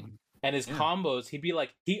up. And his combos, he'd be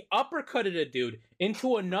like, he uppercutted a dude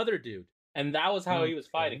into another dude. And that was how he was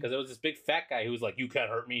fighting, because there was this big fat guy who was like, you can't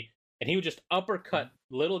hurt me. And he would just uppercut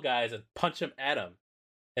little guys and punch them at him.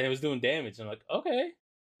 And it was doing damage. And I'm like, okay,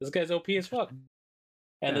 this guy's OP as fuck.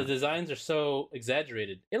 And the designs are so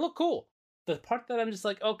exaggerated. It looked cool. The part that I'm just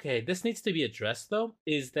like, okay, this needs to be addressed, though,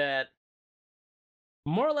 is that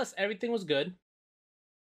more or less everything was good,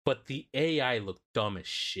 but the AI looked dumb as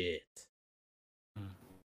shit.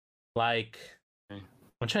 Like,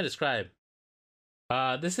 I'm trying to describe.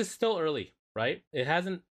 This is still early, right? It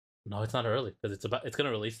hasn't. No, it's not early because it's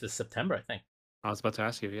gonna release this September, I think. I was about to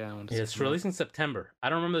ask you. Yeah, it's releasing September. I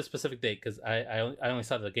don't remember the specific date because I only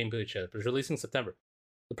saw the gameplay trailer, but it's releasing September.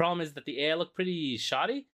 The problem is that the AI looked pretty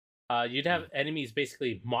shoddy. You'd have enemies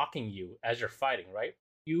basically mocking you as you're fighting, right?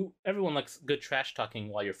 Everyone likes good trash talking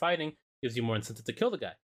while you're fighting, gives you more incentive to kill the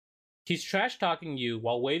guy. He's trash talking you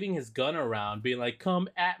while waving his gun around, being like, come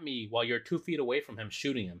at me, while you're 2 feet away from him,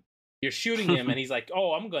 shooting him. You're shooting him, and he's like,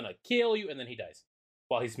 oh, I'm gonna kill you, and then he dies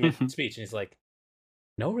while he's mid-speech, and he's like,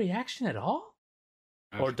 no reaction at all?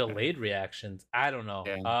 Or delayed reactions. I don't know.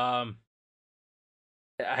 Yeah.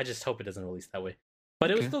 I just hope it doesn't release that way. But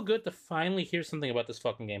it was still good to finally hear something about this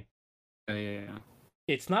fucking game. Yeah.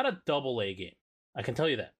 It's not a AA game. I can tell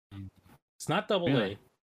you that. It's not AA.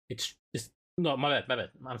 It's no, my bad.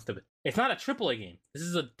 I'm stupid. It's not a AAA game. This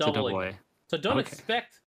is a AA game. So don't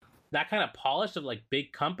expect that kind of polish of like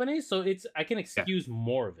big companies. So I can excuse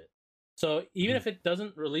more of it. So even if it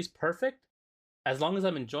doesn't release perfect, as long as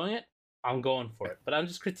I'm enjoying it, I'm going for it. But I'm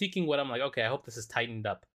just critiquing what I'm like, okay, I hope this is tightened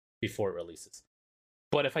up before it releases.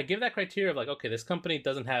 But if I give that criteria of like, okay, this company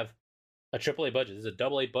doesn't have a AAA budget, this is a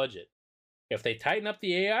AA budget. If they tighten up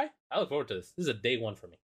the AI, I look forward to this. This is a day one for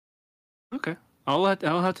me. Okay. I'll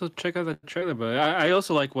have to check out the trailer, but I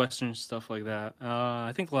also like Western stuff like that.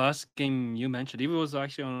 I think the last game you mentioned, even was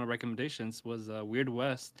actually on our recommendations, was Weird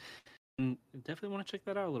West. And definitely want to check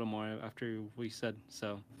that out a little more after we said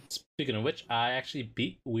so. Speaking of which, I actually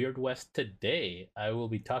beat Weird West today. I will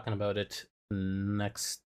be talking about it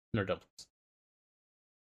next Nerd Dumplings.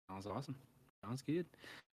 Sounds awesome. Sounds good.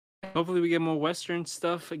 Hopefully we get more Western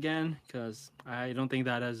stuff again, because I don't think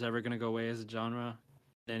that is ever going to go away as a genre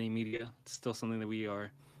in any media. It's still something that we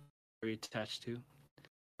are very attached to.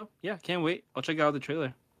 So, yeah, can't wait. I'll check out the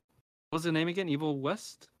trailer. What's the name again? Evil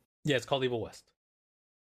West? Yeah, it's called Evil West.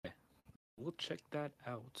 Okay. We'll check that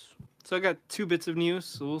out. So I got 2 bits of news.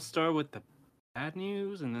 So we'll start with the bad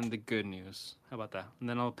news and then the good news. How about that? And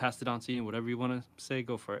then I'll pass it on to you. Whatever you want to say,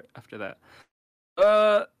 go for it after that.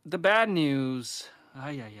 The bad news.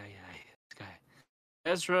 This guy,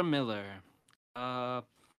 Ezra Miller, guy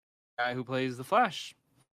who plays the Flash.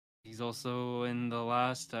 He's also in the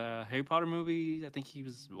last Harry Potter movie. I think he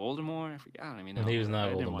was Voldemort. I forgot. I mean, no, he was not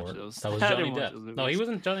Voldemort. That was Johnny Depp. No, he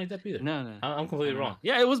wasn't Johnny Depp either. No. I'm completely wrong.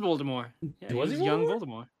 Yeah, it was Voldemort. Yeah, was he young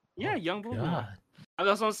Voldemort? Yeah, young Voldemort.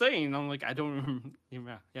 That's what I'm saying. I'm like, I don't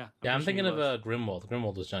remember. Yeah. I'm thinking of Grimwald.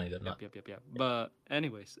 Grimwald was Johnny Depp. Yep. But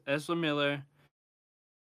anyways, Ezra Miller.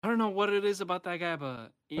 I don't know what it is about that guy, but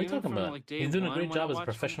what are you talking about? Like, he's doing a great job as a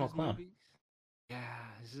professional clown. Yeah,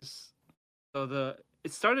 it's just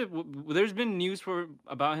it started. There's been news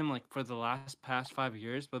about him like for the past 5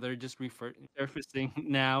 years, but they're just surfacing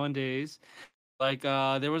nowadays. Like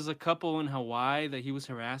there was a couple in Hawaii that he was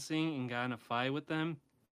harassing and got in a fight with them,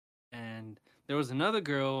 and there was another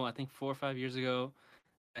girl I think 4 or 5 years ago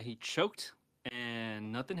that he choked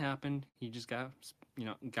and nothing happened. He just got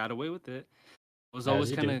away with it. It was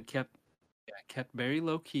always kind of kept very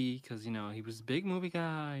low key because he was a big movie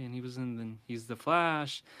guy and he's the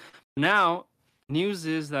Flash. Now news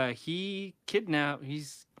is that he's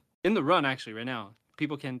in the run actually right now.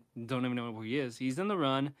 People don't even know who he is. He's in the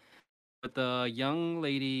run with a young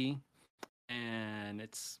lady, and and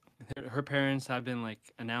it's her parents have been like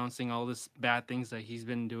announcing all this bad things that he's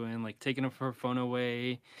been doing, like taking her phone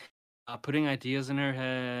away, putting ideas in her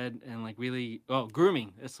head, and like really,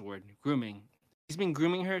 grooming. That's the word, grooming. He's been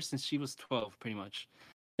grooming her since she was 12, pretty much.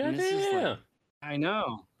 And it's just like, Goddamn. I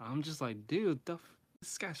know. I'm just like, dude,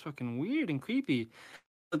 this guy's fucking weird and creepy.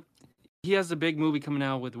 But he has a big movie coming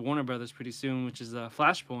out with Warner Brothers pretty soon, which is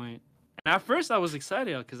Flashpoint. And at first, I was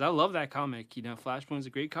excited because I love that comic. You know, Flashpoint's a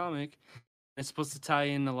great comic. It's supposed to tie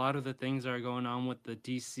in a lot of the things that are going on with the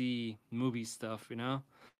DC movie stuff, you know?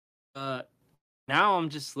 But now I'm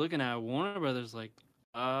just looking at Warner Brothers like,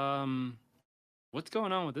 what's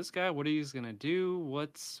going on with this guy? What are you guys gonna do?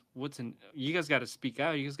 What's in? You guys got to speak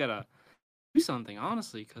out. You guys gotta do something,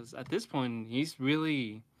 honestly, because at this point he's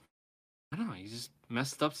really, I don't know, he's just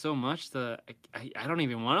messed up so much that I don't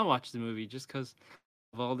even want to watch the movie just because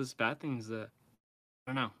of all this bad things that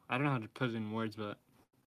I don't know how to put it in words, but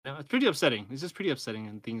it's pretty upsetting. It's just pretty upsetting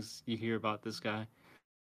and things you hear about this guy.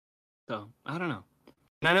 So I don't know.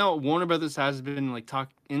 And I know Warner Brothers has been like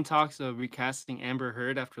talks of recasting Amber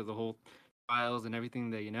Heard after the whole trials and everything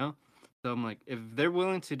that you know. So I'm like, if they're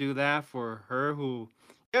willing to do that for her, who,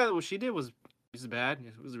 yeah, what she did was bad.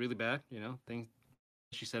 It was really bad. You know, things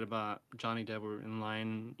she said about Johnny Depp were in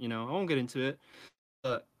line. You know, I won't get into it,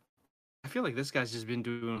 but I feel like this guy's just been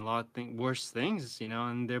doing a lot of worse things. You know,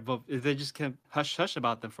 and they just kept hush hush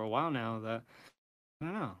about them for a while now. That I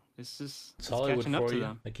don't know. It's It's Hollywood catching up for to you.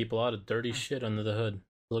 them. They keep a lot of dirty shit under the hood.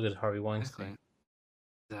 Look at Harvey Weinstein.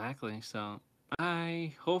 Exactly. So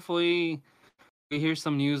I hopefully we hear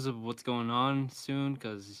some news of what's going on soon.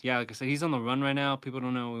 Cause yeah, like I said, he's on the run right now. People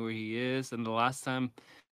don't know where he is. And the last time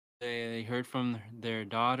they heard from their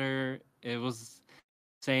daughter, it was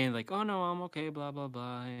saying like, "Oh no, I'm okay," blah blah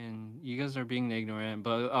blah, and you guys are being ignorant.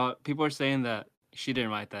 But people are saying that she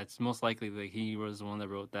didn't write that. It's most likely that he was the one that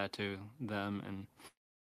wrote that to them, and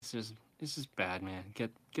it's just bad, man.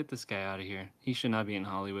 Get this guy out of here. He should not be in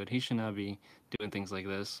Hollywood. He should not be doing things like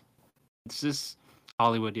this. It's just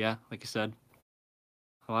Hollywood, yeah, like you said.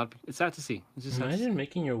 It's sad to see. It's just sad to Imagine see.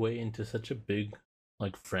 making your way into such a big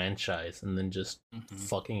like franchise and then just Mhm.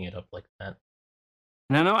 fucking it up like that.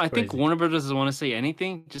 And I know I think Crazy. Warner Brothers doesn't want to say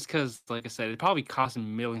anything just because, like I said, it probably cost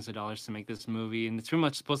them millions of dollars to make this movie, and it's pretty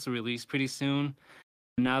much supposed to release pretty soon.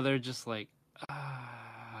 And now they're just like,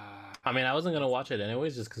 I mean, I wasn't gonna watch it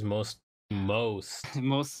anyways, just because most most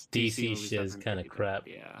DC DC movies shit have is been kind of pretty bad. crap.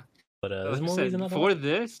 Yeah. But But this like I movie is said, another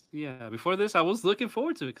before this, I was looking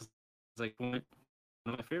forward to it because it's like one of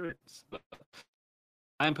my favorites. But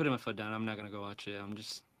I'm putting my foot down. I'm not gonna go watch it. I'm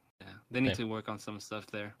just, yeah. They need to work on some stuff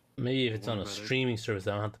there. Maybe if it's on Warner a Brothers. streaming service,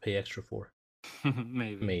 I don't have to pay extra for.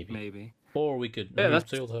 Maybe. Or we could. Yeah,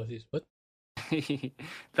 that's what?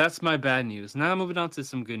 that's my bad news. Now moving on to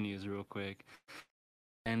some good news real quick.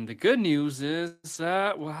 And the good news is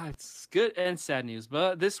that, well, it's good and sad news.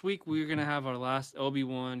 But this week we're gonna have our last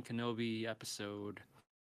Obi-Wan Kenobi episode,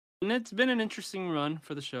 and it's been an interesting run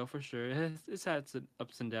for the show for sure. It's had some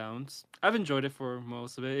ups and downs. I've enjoyed it for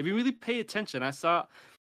most of it. If you really pay attention, I saw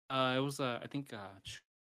it was I think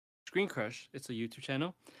Screen Crush. It's a YouTube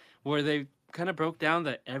channel where they kind of broke down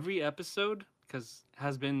that every episode because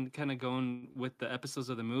has been kind of going with the episodes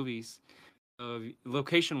of the movies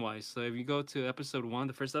location wise. So if you go to episode 1,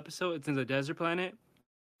 the first episode, it's in the desert planet,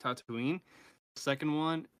 Tatooine. The second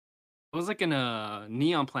one, it was like in a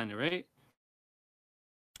neon planet, right?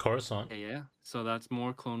 Coruscant. Yeah. So that's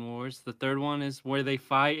more Clone Wars. The third one is where they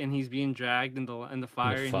fight and he's being dragged in the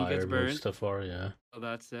fire and he gets burned. Mustafar, yeah. So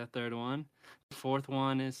that's the third one. The fourth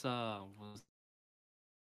one is I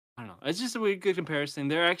don't know. It's just a really good comparison.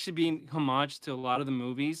 They're actually being homage to a lot of the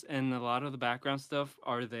movies, and a lot of the background stuff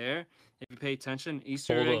are there. If you pay attention,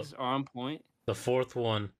 Easter eggs are on point. The fourth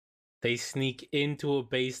one, they sneak into a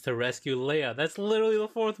base to rescue Leia. That's literally the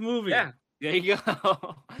fourth movie. Yeah, there you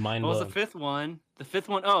go. Mind what was blown. the fifth one? The fifth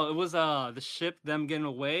one, oh, it was the ship, them getting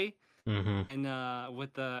away, and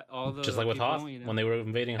with all the just like with people, Hoth when they were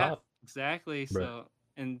invading Hoth. Exactly. Bruh.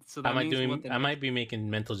 So that I might be making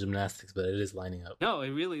mental gymnastics, but it is lining up. No,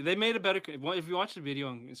 they made a better. Well, if you watch the video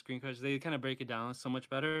on Screen Crush, they kind of break it down so much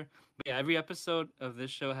better. But yeah, every episode of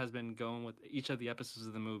this show has been going with each of the episodes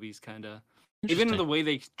of the movies, kind of. Even the way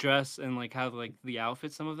they dress and like how like the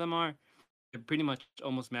outfits, some of them are, they pretty much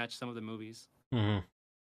almost match some of the movies. Mm-hmm.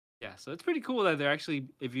 Yeah, so it's pretty cool that they're actually,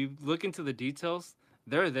 if you look into the details,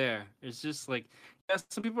 they're there. It's just like, yeah,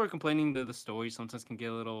 some people are complaining that the story sometimes can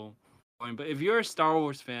get a little boring, but if you're a Star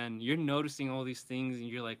Wars fan, you're noticing all these things and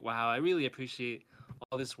you're like, wow, I really appreciate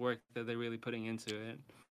all this work that they're really putting into it.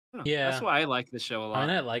 Yeah, that's why I like the show a lot. I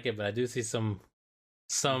mean, I like it, but I do see some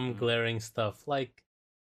glaring stuff. Like,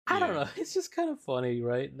 I don't know. It's just kind of funny,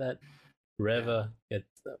 right? That Reva gets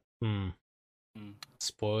Mm.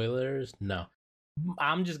 spoilers. No,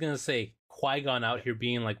 I'm just gonna say Qui-Gon out here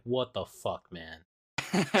being like, "What the fuck, man."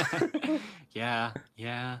 Yeah,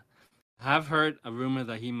 yeah. I've heard a rumor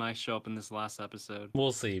that he might show up in this last episode.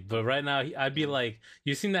 We'll see. But right now, I'd be Yeah. like,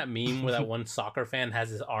 you seen that meme where that one soccer fan has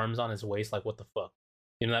his arms on his waist, like, what the fuck?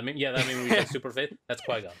 You know that meme? Yeah, that meme where he's like super fit. That's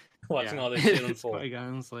Qui-Gon watching all this shit unfold.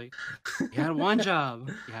 Qui-Gon's like, you had one job.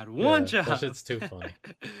 You had Yeah, one job. that shit's too funny.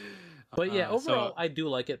 But yeah, overall, I do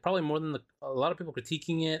like it. Probably more than a lot of people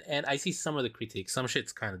critiquing it, and I see some of the critiques. Some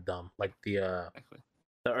shit's kind of dumb, like the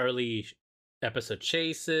early episode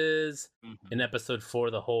chases. In episode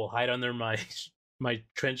 4, the whole hide under my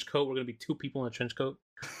trench coat. We're gonna be 2 people in a trench coat.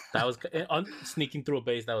 That was sneaking through a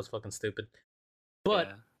base. That was fucking stupid.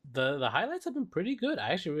 But the highlights have been pretty good. I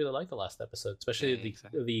actually really like the last episode, especially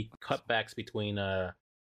the cutbacks between the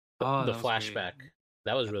flashback.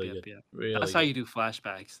 That was really good. Really That's how you do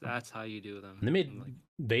flashbacks. That's how you do them. And they made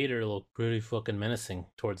Vader look pretty fucking menacing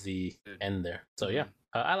towards the end there. So yeah,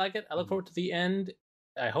 I like it. I look forward to the end.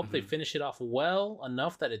 I hope they finish it off well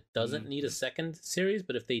enough that it doesn't need a second series.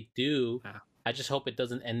 But if they do, I just hope it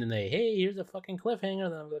doesn't end in a hey, here's a fucking cliffhanger.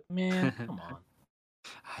 Then I'm like, man, come on.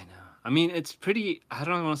 I know. I mean, it's pretty. I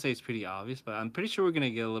don't want to say it's pretty obvious, but I'm pretty sure we're gonna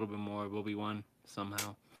get a little bit more of Obi-Wan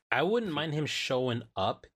somehow. I wouldn't mind him showing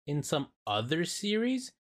up in some other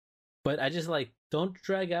series, but I just like don't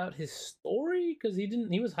drag out his story because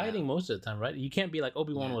he was hiding most of the time, right? You can't be like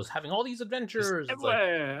Obi-Wan was having all these adventures.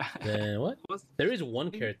 Like, then what? There is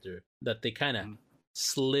one character that they kind of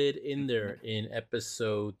slid in there in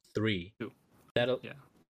episode 3.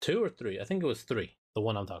 2 or 3? I think it was 3. The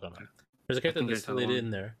one I'm talking about. There's a character that slid in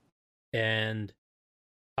there, and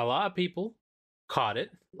a lot of people caught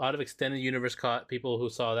it. A lot of extended universe people who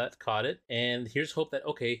saw that caught it. And here's hope that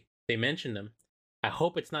they mentioned him. I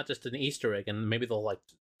hope it's not just an Easter egg, and maybe they'll like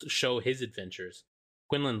show his adventures.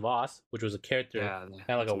 Quinlan Vos, which was a character kind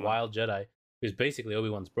of like a wild Jedi, who's basically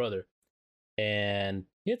Obi-Wan's brother, and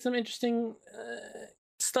he had some interesting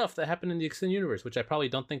stuff that happened in the extended universe, which I probably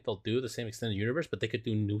don't think they'll do the same extended universe, but they could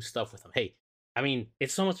do new stuff with him. Hey, I mean,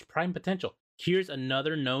 it's so much prime potential. Here's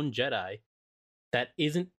another known Jedi that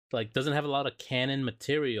doesn't have a lot of canon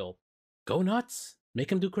material. Go nuts.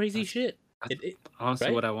 Make him do crazy shit.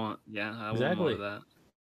 Honestly, what I want. Yeah, I want more of that.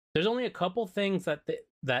 There's only a couple things that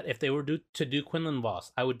if they were to do Quinlan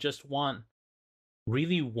Vos, I would just want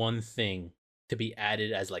really one thing to be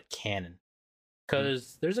added as like canon.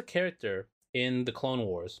 Because there's a character in the Clone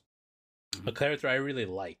Wars, a character I really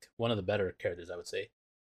liked. One of the better characters, I would say,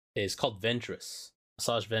 is called Ventress.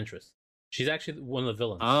 Asajj Ventress. She's actually one of the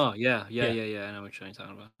villains. Oh, yeah. I know what you're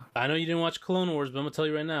talking about. I know you didn't watch Clone Wars, but I'm going to tell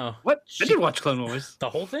you right now. What? I did watch Clone Wars. The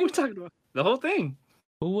whole thing? What are you talking about? The whole thing.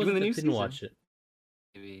 Who was it that didn't watch it?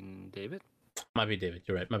 Maybe David? Might be David.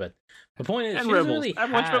 You're right. My bad. The point is, and Rebels.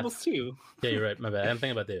 I've watched Rebels too. Yeah, you're right. My bad. I'm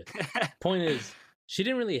thinking about David. Point is, she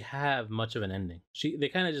didn't really have much of an ending. They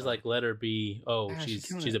kind of just like let her be.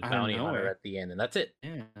 She's a bounty hunter at the end, and that's it.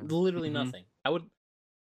 Yeah. Literally nothing. I would,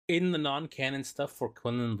 in the non-canon stuff for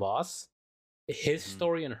Quinlan Vos, his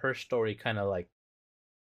story and her story kind of like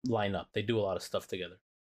line up. They do a lot of stuff together.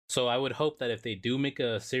 So I would hope that if they do make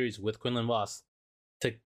a series with Quinlan Vos,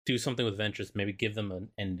 to do something with Ventress, maybe give them an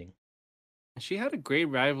ending. She had a great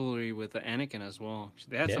rivalry with Anakin as well.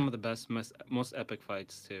 They had some of the best, most epic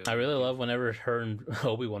fights too. I really love whenever her and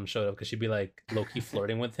Obi-Wan showed up because she'd be like low-key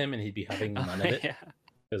flirting with him and he'd be having none of it. Yeah.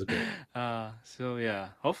 It was great. So yeah,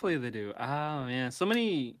 hopefully they do. Oh man, so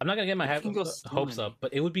many. I'm not gonna get my hopes up,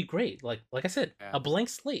 but it would be great. Like I said, a blank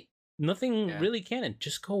slate. Nothing really canon.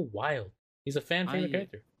 Just go wild. He's a fan favorite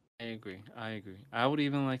character. I agree. I would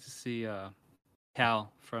even like to see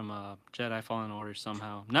Cal from Jedi Fallen Order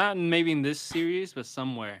somehow. Not maybe in this series, but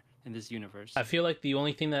somewhere in this universe. I feel like the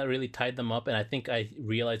only thing that really tied them up, and I think I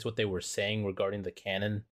realized what they were saying regarding the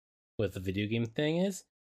canon with the video game thing is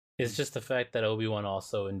just the fact that Obi-Wan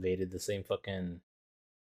also invaded the same fucking...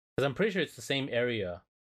 Because I'm pretty sure it's the same area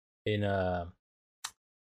in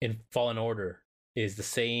Fallen Order. Is the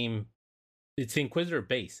same... It's the Inquisitor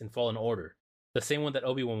base in Fallen Order. The same one that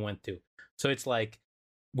Obi-Wan went to. So it's like,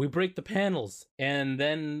 we break the panels, and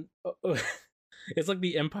then it's like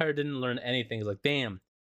the Empire didn't learn anything. It's like, damn,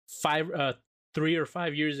 3 or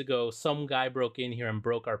 5 years ago, some guy broke in here and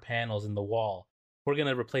broke our panels in the wall. We're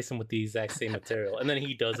gonna replace them with the exact same material, and then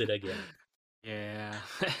he does it again. Yeah.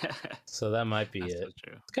 So that might be it. So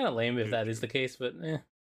true. It's kind of lame if that is the case, but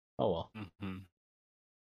oh well.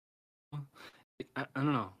 I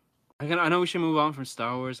don't know. I know we should move on from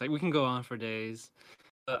Star Wars. Like we can go on for days.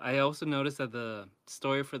 I also noticed that the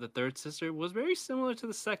story for the third sister was very similar to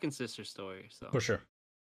the second sister story. So for sure.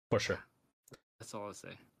 That's all I'll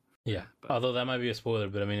say. Yeah. But Although that might be a spoiler,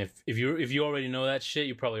 but I mean, if you already know that shit,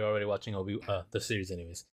 you're probably already watching the series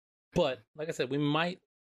anyways. But like I said, we might.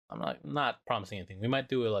 I'm not promising anything. We might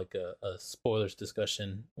do a spoilers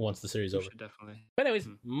discussion once the series is we over. should definitely. But anyways,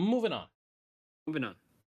 moving on. Moving on.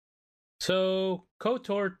 So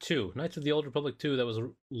KOTOR 2, Knights of the Old Republic 2, that was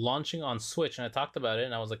launching on Switch, and I talked about it,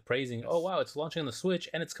 and I was like praising, oh wow, it's launching on the Switch,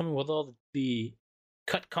 and it's coming with all the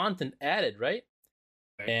cut content added, right?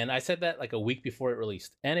 Right. And I said that like a week before it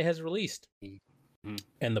released, and it has released,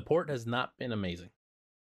 and the port has not been amazing,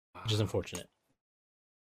 which is unfortunate.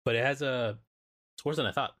 But it's worse than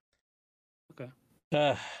I thought. Okay.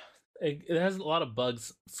 It has a lot of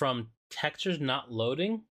bugs from textures not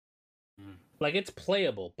loading. Like, it's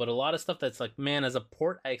playable, but a lot of stuff that's like, man, as a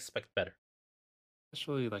port, I expect better.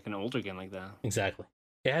 Especially like an older game like that. Exactly.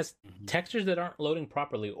 It has textures that aren't loading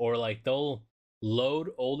properly, or like they'll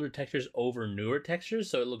load older textures over newer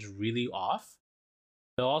textures, so it looks really off.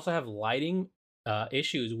 They'll also have lighting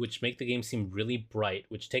issues, which make the game seem really bright,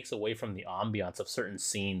 which takes away from the ambiance of certain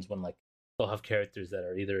scenes when like they'll have characters that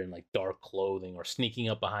are either in like dark clothing or sneaking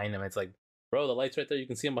up behind them. It's like, bro, the light's right there. You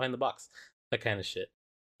can see them behind the box. That kind of shit.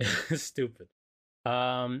 Stupid.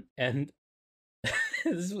 And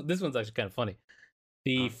this one's actually kind of funny.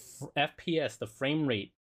 The FPS, the frame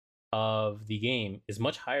rate of the game is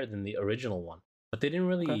much higher than the original one, but they didn't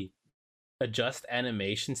really adjust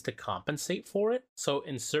animations to compensate for it. So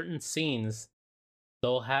in certain scenes,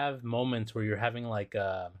 they'll have moments where you're having like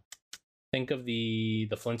think of the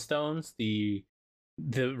Flintstones, the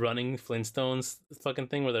running Flintstones fucking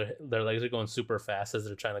thing where their legs are going super fast as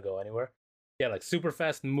they're trying to go anywhere. Yeah, like super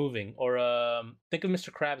fast moving, or think of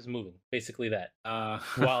Mr. Krabs moving, basically that.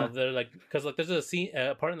 While they're like, because like there's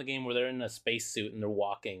a part in the game where they're in a spacesuit and they're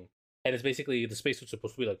walking, and it's basically the spacesuit's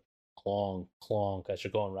supposed to be like clonk clonk as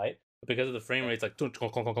you're going, right? But because of the frame rate, it's like clonk,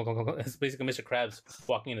 clonk, clonk, clonk, clonk. It's basically Mr. Krabs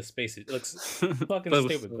walking in a spacesuit. It looks fucking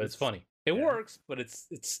stupid, but it's funny. It works, but it's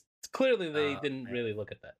clearly they didn't really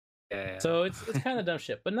look at that. Yeah. So it's kind of dumb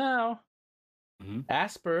shit. But now,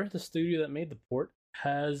 Asper, the studio that made the port,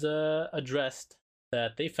 has addressed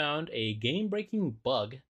that they found a game-breaking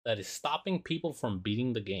bug that is stopping people from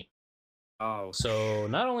beating the game. Oh. So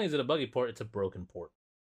not only is it a buggy port, it's a broken port.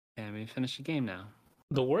 Yeah, we finished the game now.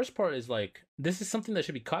 The worst part is like this is something that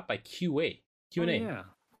should be caught by QA. Oh, yeah.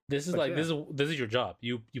 This is this is your job.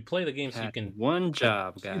 You play the game so you can one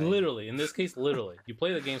job, guys. Literally, in this case, literally, you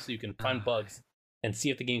play the game so you can find bugs and see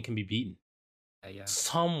if the game can be beaten. Yeah.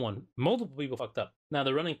 Multiple people fucked up. Now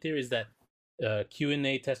the running theory is that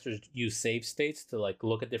Q&A testers use save states to like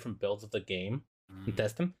look at different builds of the game and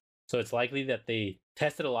test them. So it's likely that they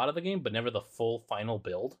tested a lot of the game, but never the full final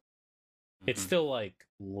build. It's still like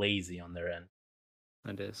lazy on their end.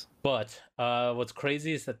 It is. But what's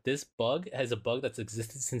crazy is that this bug has a bug that's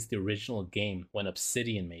existed since the original game when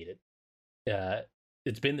Obsidian made it.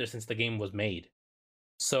 It's been there since the game was made.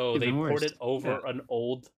 So they ported over an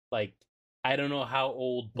old, like, I don't know how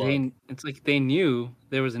old bug. It's like they knew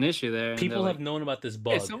there was an issue there. People have known about this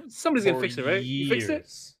bug. Hey, somebody's going to fix it, right? You fix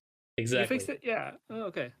it? Exactly. You fixed it? Yeah. Oh,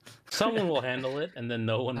 okay. Someone will handle it, and then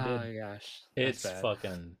no one did. Oh, gosh. It's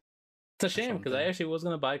fucking... It's a shame, because I actually was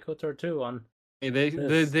going to buy KOTOR 2 on... Hey,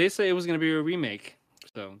 they say it was going to be a remake,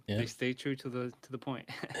 so they stay true to the point.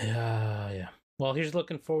 Yeah. Well, here's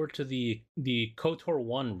looking forward to the KOTOR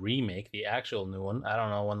 1 remake, the actual new one. I don't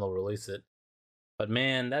know when they'll release it. But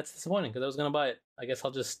man, that's disappointing because I was going to buy it. I guess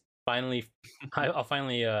I'll just finally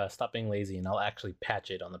stop being lazy and I'll actually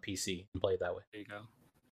patch it on the PC and play it that way. There you go.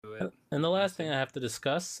 Do it. And the last thing I have to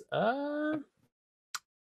discuss, we'll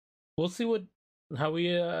see how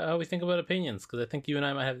we think about opinions, because I think you and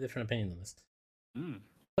I might have different opinions on this.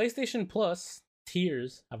 PlayStation Plus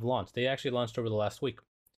tiers have launched. They actually launched over the last week.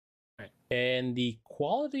 Right. And the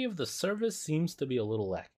quality of the service seems to be a little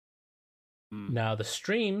lacking. Now, the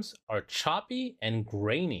streams are choppy and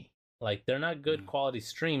grainy. Like, they're not good quality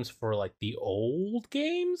streams for, like, the old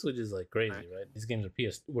games, which is, like, crazy, right? These games are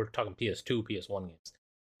we're talking PS2, PS1 games.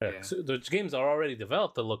 Yeah. So those games are already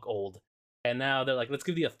developed to look old. And now they're like, let's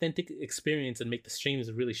give the authentic experience and make the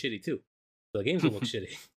streams really shitty, too. So the games will look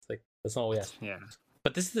shitty. It's like, that's not what we asked. Yeah.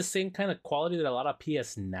 But this is the same kind of quality that a lot of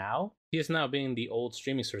PS Now being the old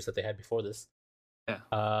streaming service that they had before this.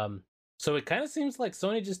 Yeah. So it kind of seems like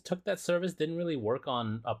Sony just took that service, didn't really work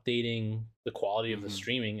on updating the quality of the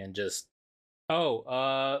streaming, and just,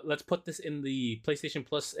 let's put this in the PlayStation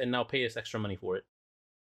Plus and now pay us extra money for it.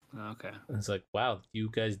 Okay. And it's like, wow,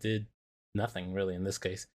 you guys did nothing really in this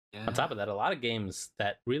case. Yeah. On top of that, a lot of games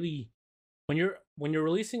that really, when you're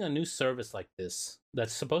releasing a new service like this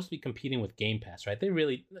that's supposed to be competing with Game Pass, right?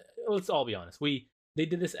 Let's all be honest. We they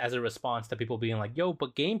did this as a response to people being like, "Yo,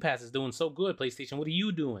 but Game Pass is doing so good. PlayStation, what are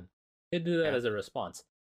you doing?" They did that as a response.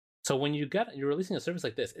 So when you're releasing a service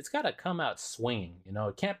like this, it's got to come out swinging.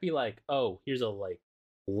 It can't be like, "Oh, here's a like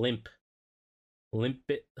limp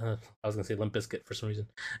bit." I was gonna say Limp Biscuit for some reason.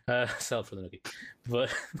 Sell it for the nookie,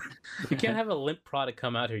 but you can't have a limp product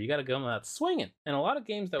come out here. You got to come out swinging. And a lot of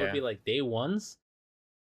games that would be like day ones,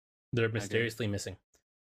 they're mysteriously missing.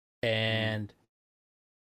 And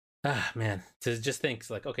man, to just think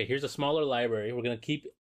like, okay, here's a smaller library. We're gonna keep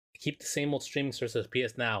the same old streaming service as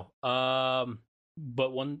PS Now.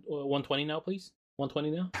 But 120 now, please.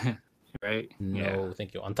 120 now. Right? No,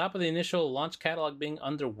 thank you. On top of the initial launch catalog being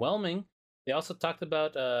underwhelming, they also talked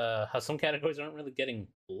about how some categories aren't really getting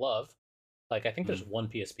love. Like I think there's one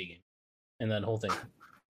PSP game in that whole thing.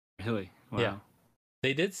 Really? Wow. Yeah.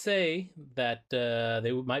 They did say that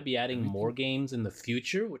they might be adding more games in the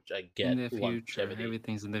future, which I get. In the future,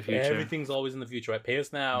 everything's in the future. Everything's always in the future. Right? Pay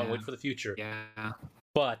us now and wait for the future. Yeah.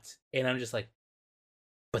 And I'm just like,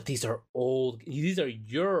 but these are old. These are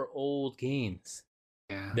your old games.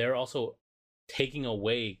 Yeah. They're also taking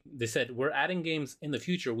away. They said we're adding games in the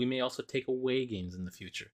future. We may also take away games in the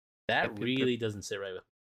future. That really doesn't sit right with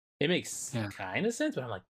me. It makes kind of sense, but I'm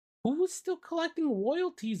like, who is still collecting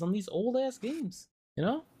royalties on these old ass games?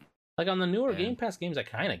 Like on the newer Game Pass games, I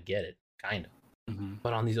kind of get it,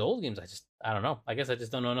 but on these old games, I don't know. I guess I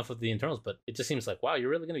just don't know enough of the internals. But it just seems like, wow, you're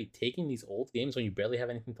really going to be taking these old games when you barely have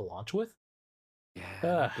anything to launch with. Yeah,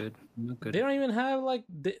 not good. They don't even have like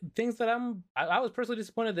things that I was personally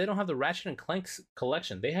disappointed. They don't have the Ratchet and Clank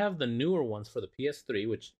collection. They have the newer ones for the PS3,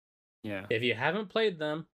 which, if you haven't played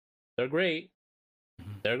them, they're great.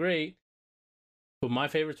 They're great. But my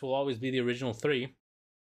favorites will always be the original 3.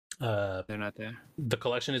 They're not there. The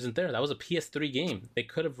collection isn't there. That was a PS3 game. They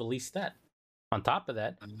could have released that. On top of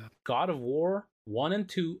that, God of War 1 and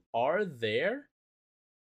 2 are there,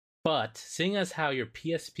 but seeing as how your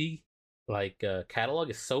PSP catalog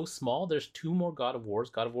is so small, there's 2 more God of Wars: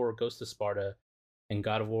 God of War Ghost of Sparta and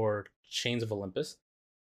God of War Chains of Olympus.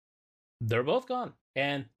 They're both gone,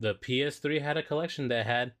 and the PS3 had a collection that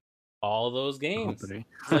had all those games.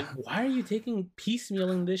 It's like, why are you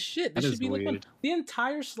piecemealing this shit? This should be like one. The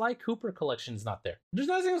entire Sly Cooper collection is not there. There's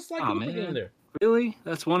not a single Sly Cooper game there. Really?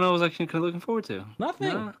 That's one I was actually kind of looking forward to.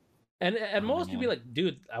 Nothing. Nah. And at most, you'd be like,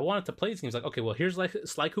 dude, I wanted to play these games. Like, okay, well, here's like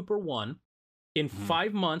Sly Cooper 1. In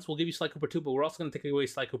 5 months, we'll give you Sly Cooper 2, but we're also going to take away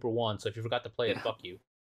Sly Cooper 1. So if you forgot to play it, fuck you.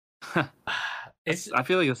 I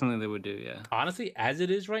feel like it's something they would do, yeah. Honestly, as it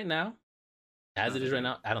is right now, I don't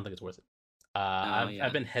think it's worth it.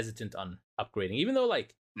 I've been hesitant on upgrading, even though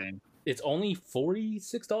it's only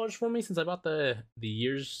 $46 for me since I bought the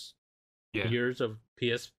years of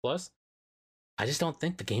PS Plus. I just don't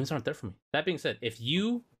think the games aren't there for me. That being said, if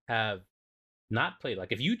you have not played,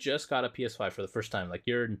 like if you just got a PS5 for the first time, like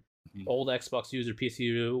you're an old Xbox user, PC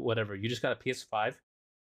user, whatever, you just got a PS5,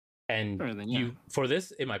 and for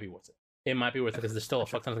this, it might be worth it. It might be worth it because there's still a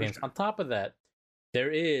fuck ton of games. On top of that, there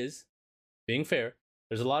is, being fair,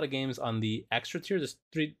 there's a lot of games on the extra tier. There's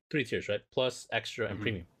three tiers, right? Plus, extra, and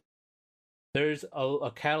premium. There's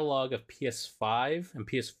a catalog of PS5 and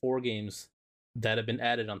PS4 games that have been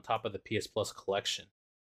added on top of the PS Plus collection,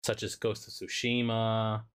 such as Ghost of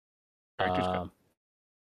Tsushima, Director's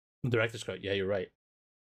Cut. Yeah, you're right.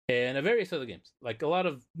 And various other games. Like a lot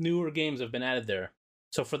of newer games have been added there.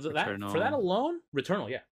 So for that alone, Returnal,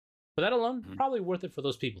 yeah. For that alone, probably worth it for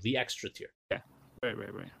those people, the extra tier. Yeah, right.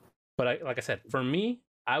 But like I said, for me,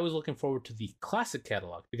 I was looking forward to the classic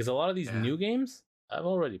catalog because a lot of these new games, I've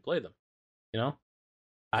already played them.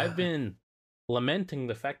 I've been lamenting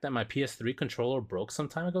the fact that my PS3 controller broke some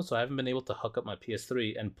time ago, so I haven't been able to hook up my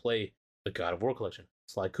PS3 and play the God of War collection,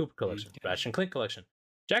 Sly Cooper collection, Ratchet and Clank collection.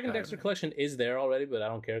 Jack and Dexter collection is there already, but I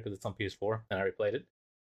don't care because it's on PS4 and I already played it.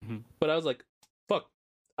 But I was like, fuck,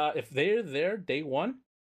 if they're there day one,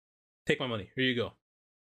 take my money. Here you go.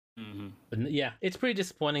 But yeah, it's pretty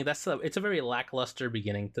disappointing. It's a very lackluster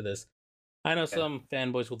beginning to this. I know some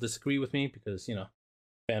fanboys will disagree with me because,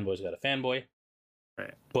 fanboys got a fanboy.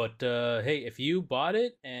 Right. But hey, if you bought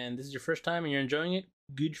it and this is your first time and you're enjoying it,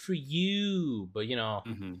 good for you. But a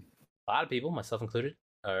lot of people, myself included,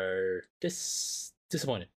 are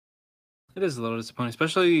disappointed. It is a little disappointing,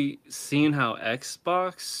 especially seeing how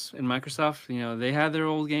Xbox and Microsoft, they had their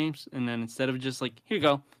old games, and then instead of just like, here you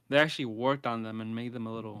go, they actually worked on them and made them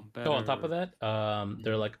a little better. Oh, on top of that,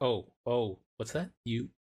 they're like, oh, what's that? You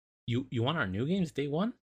want our new games day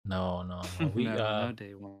one? No. We no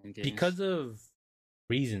day one games. Because of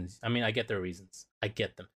reasons. I mean, I get their reasons. I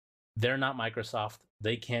get them. They're not Microsoft.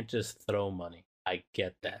 They can't just throw money. I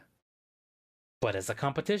get that. But as a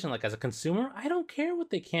competition, like as a consumer, I don't care what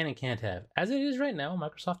they can and can't have. As it is right now,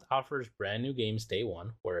 Microsoft offers brand new games day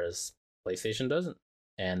one, whereas PlayStation doesn't.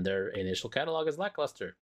 And their initial catalog is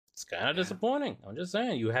lackluster. It's kind of disappointing. I'm just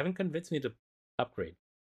saying, you haven't convinced me to upgrade.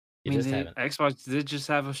 You just haven't. Xbox did just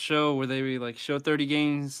have a show where they like show 30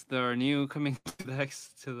 games that are new coming to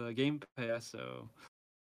the Game Pass. So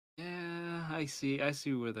yeah, I see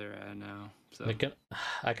where they're at now. So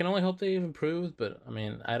I can only hope they improve, but I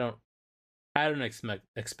mean, I don't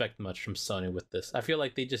expect much from Sony with this. I feel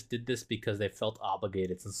like they just did this because they felt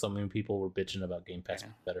obligated, since so many people were bitching about Game Pass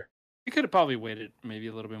better. You could have probably waited maybe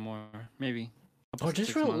a little bit more, maybe. Or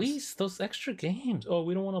just release those extra games. Oh,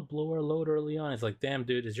 we don't want to blow our load early on. It's like, damn,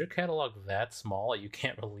 dude, is your catalog that small that you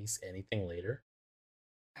can't release anything later?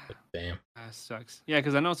 Like, damn. That sucks. Yeah,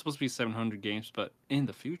 because I know it's supposed to be 700 games, but in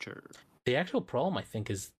the future. The actual problem, I think,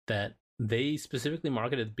 is that they specifically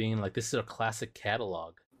marketed being like, this is a classic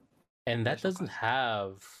catalog. And that doesn't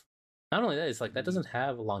have... Not only that, it's like, that doesn't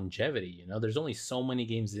have longevity, you know? There's only so many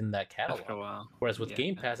games in that catalog. After a while. Whereas with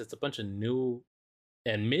Game Pass, it's a bunch of new...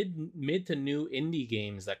 and mid to new indie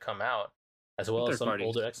games that come out, as well as some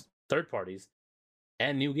older third parties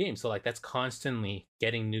and new games. So like, that's constantly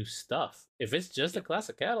getting new stuff. If it's just a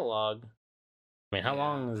classic catalog, I mean, how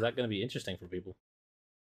long is that going to be interesting for people?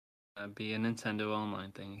 That'd be a Nintendo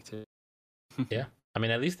Online thing too. Yeah, I mean,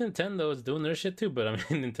 at least Nintendo is doing their shit too. But I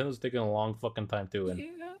mean, Nintendo's taking a long fucking time too, and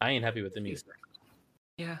I ain't happy with them either.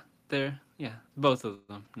 Yeah, both of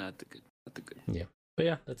them not the good. Yeah, but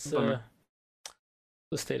yeah, that's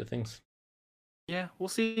the state of things. Yeah, we'll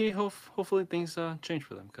see. Hopefully things change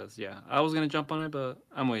for them, because I was gonna jump on it, but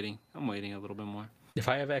I'm waiting a little bit more. If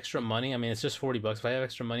I have extra money, I mean, it's just $40. If I have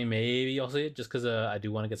extra money, maybe I'll see it, just because I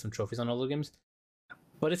do want to get some trophies on all the games.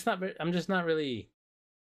 But it's not. I'm just not really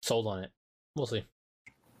sold on it. We'll see.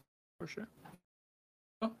 For sure.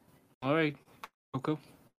 Oh, all right, Coco.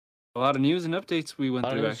 A lot of news and updates we went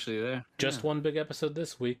through actually there. Just one big episode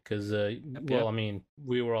this week because, I mean,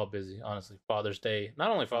 we were all busy, honestly. Father's Day.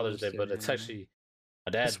 Not only Father's Day, but it's actually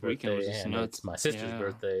my dad's birthday and it's my sister's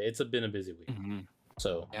birthday. It's been a busy week. Mm-hmm.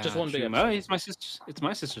 So, just one big episode. Oh, it's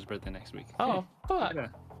my sister's birthday next week. Oh, fuck.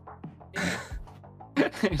 Yeah.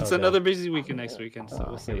 It's another busy weekend next weekend, so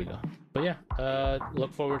we'll see. Here we go. But yeah,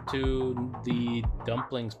 look forward to the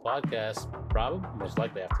Dumplings podcast, probably, most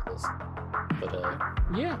likely after this. But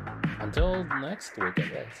yeah, until next week, I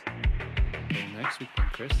guess. Until next week, then,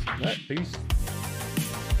 Chris. All right, peace.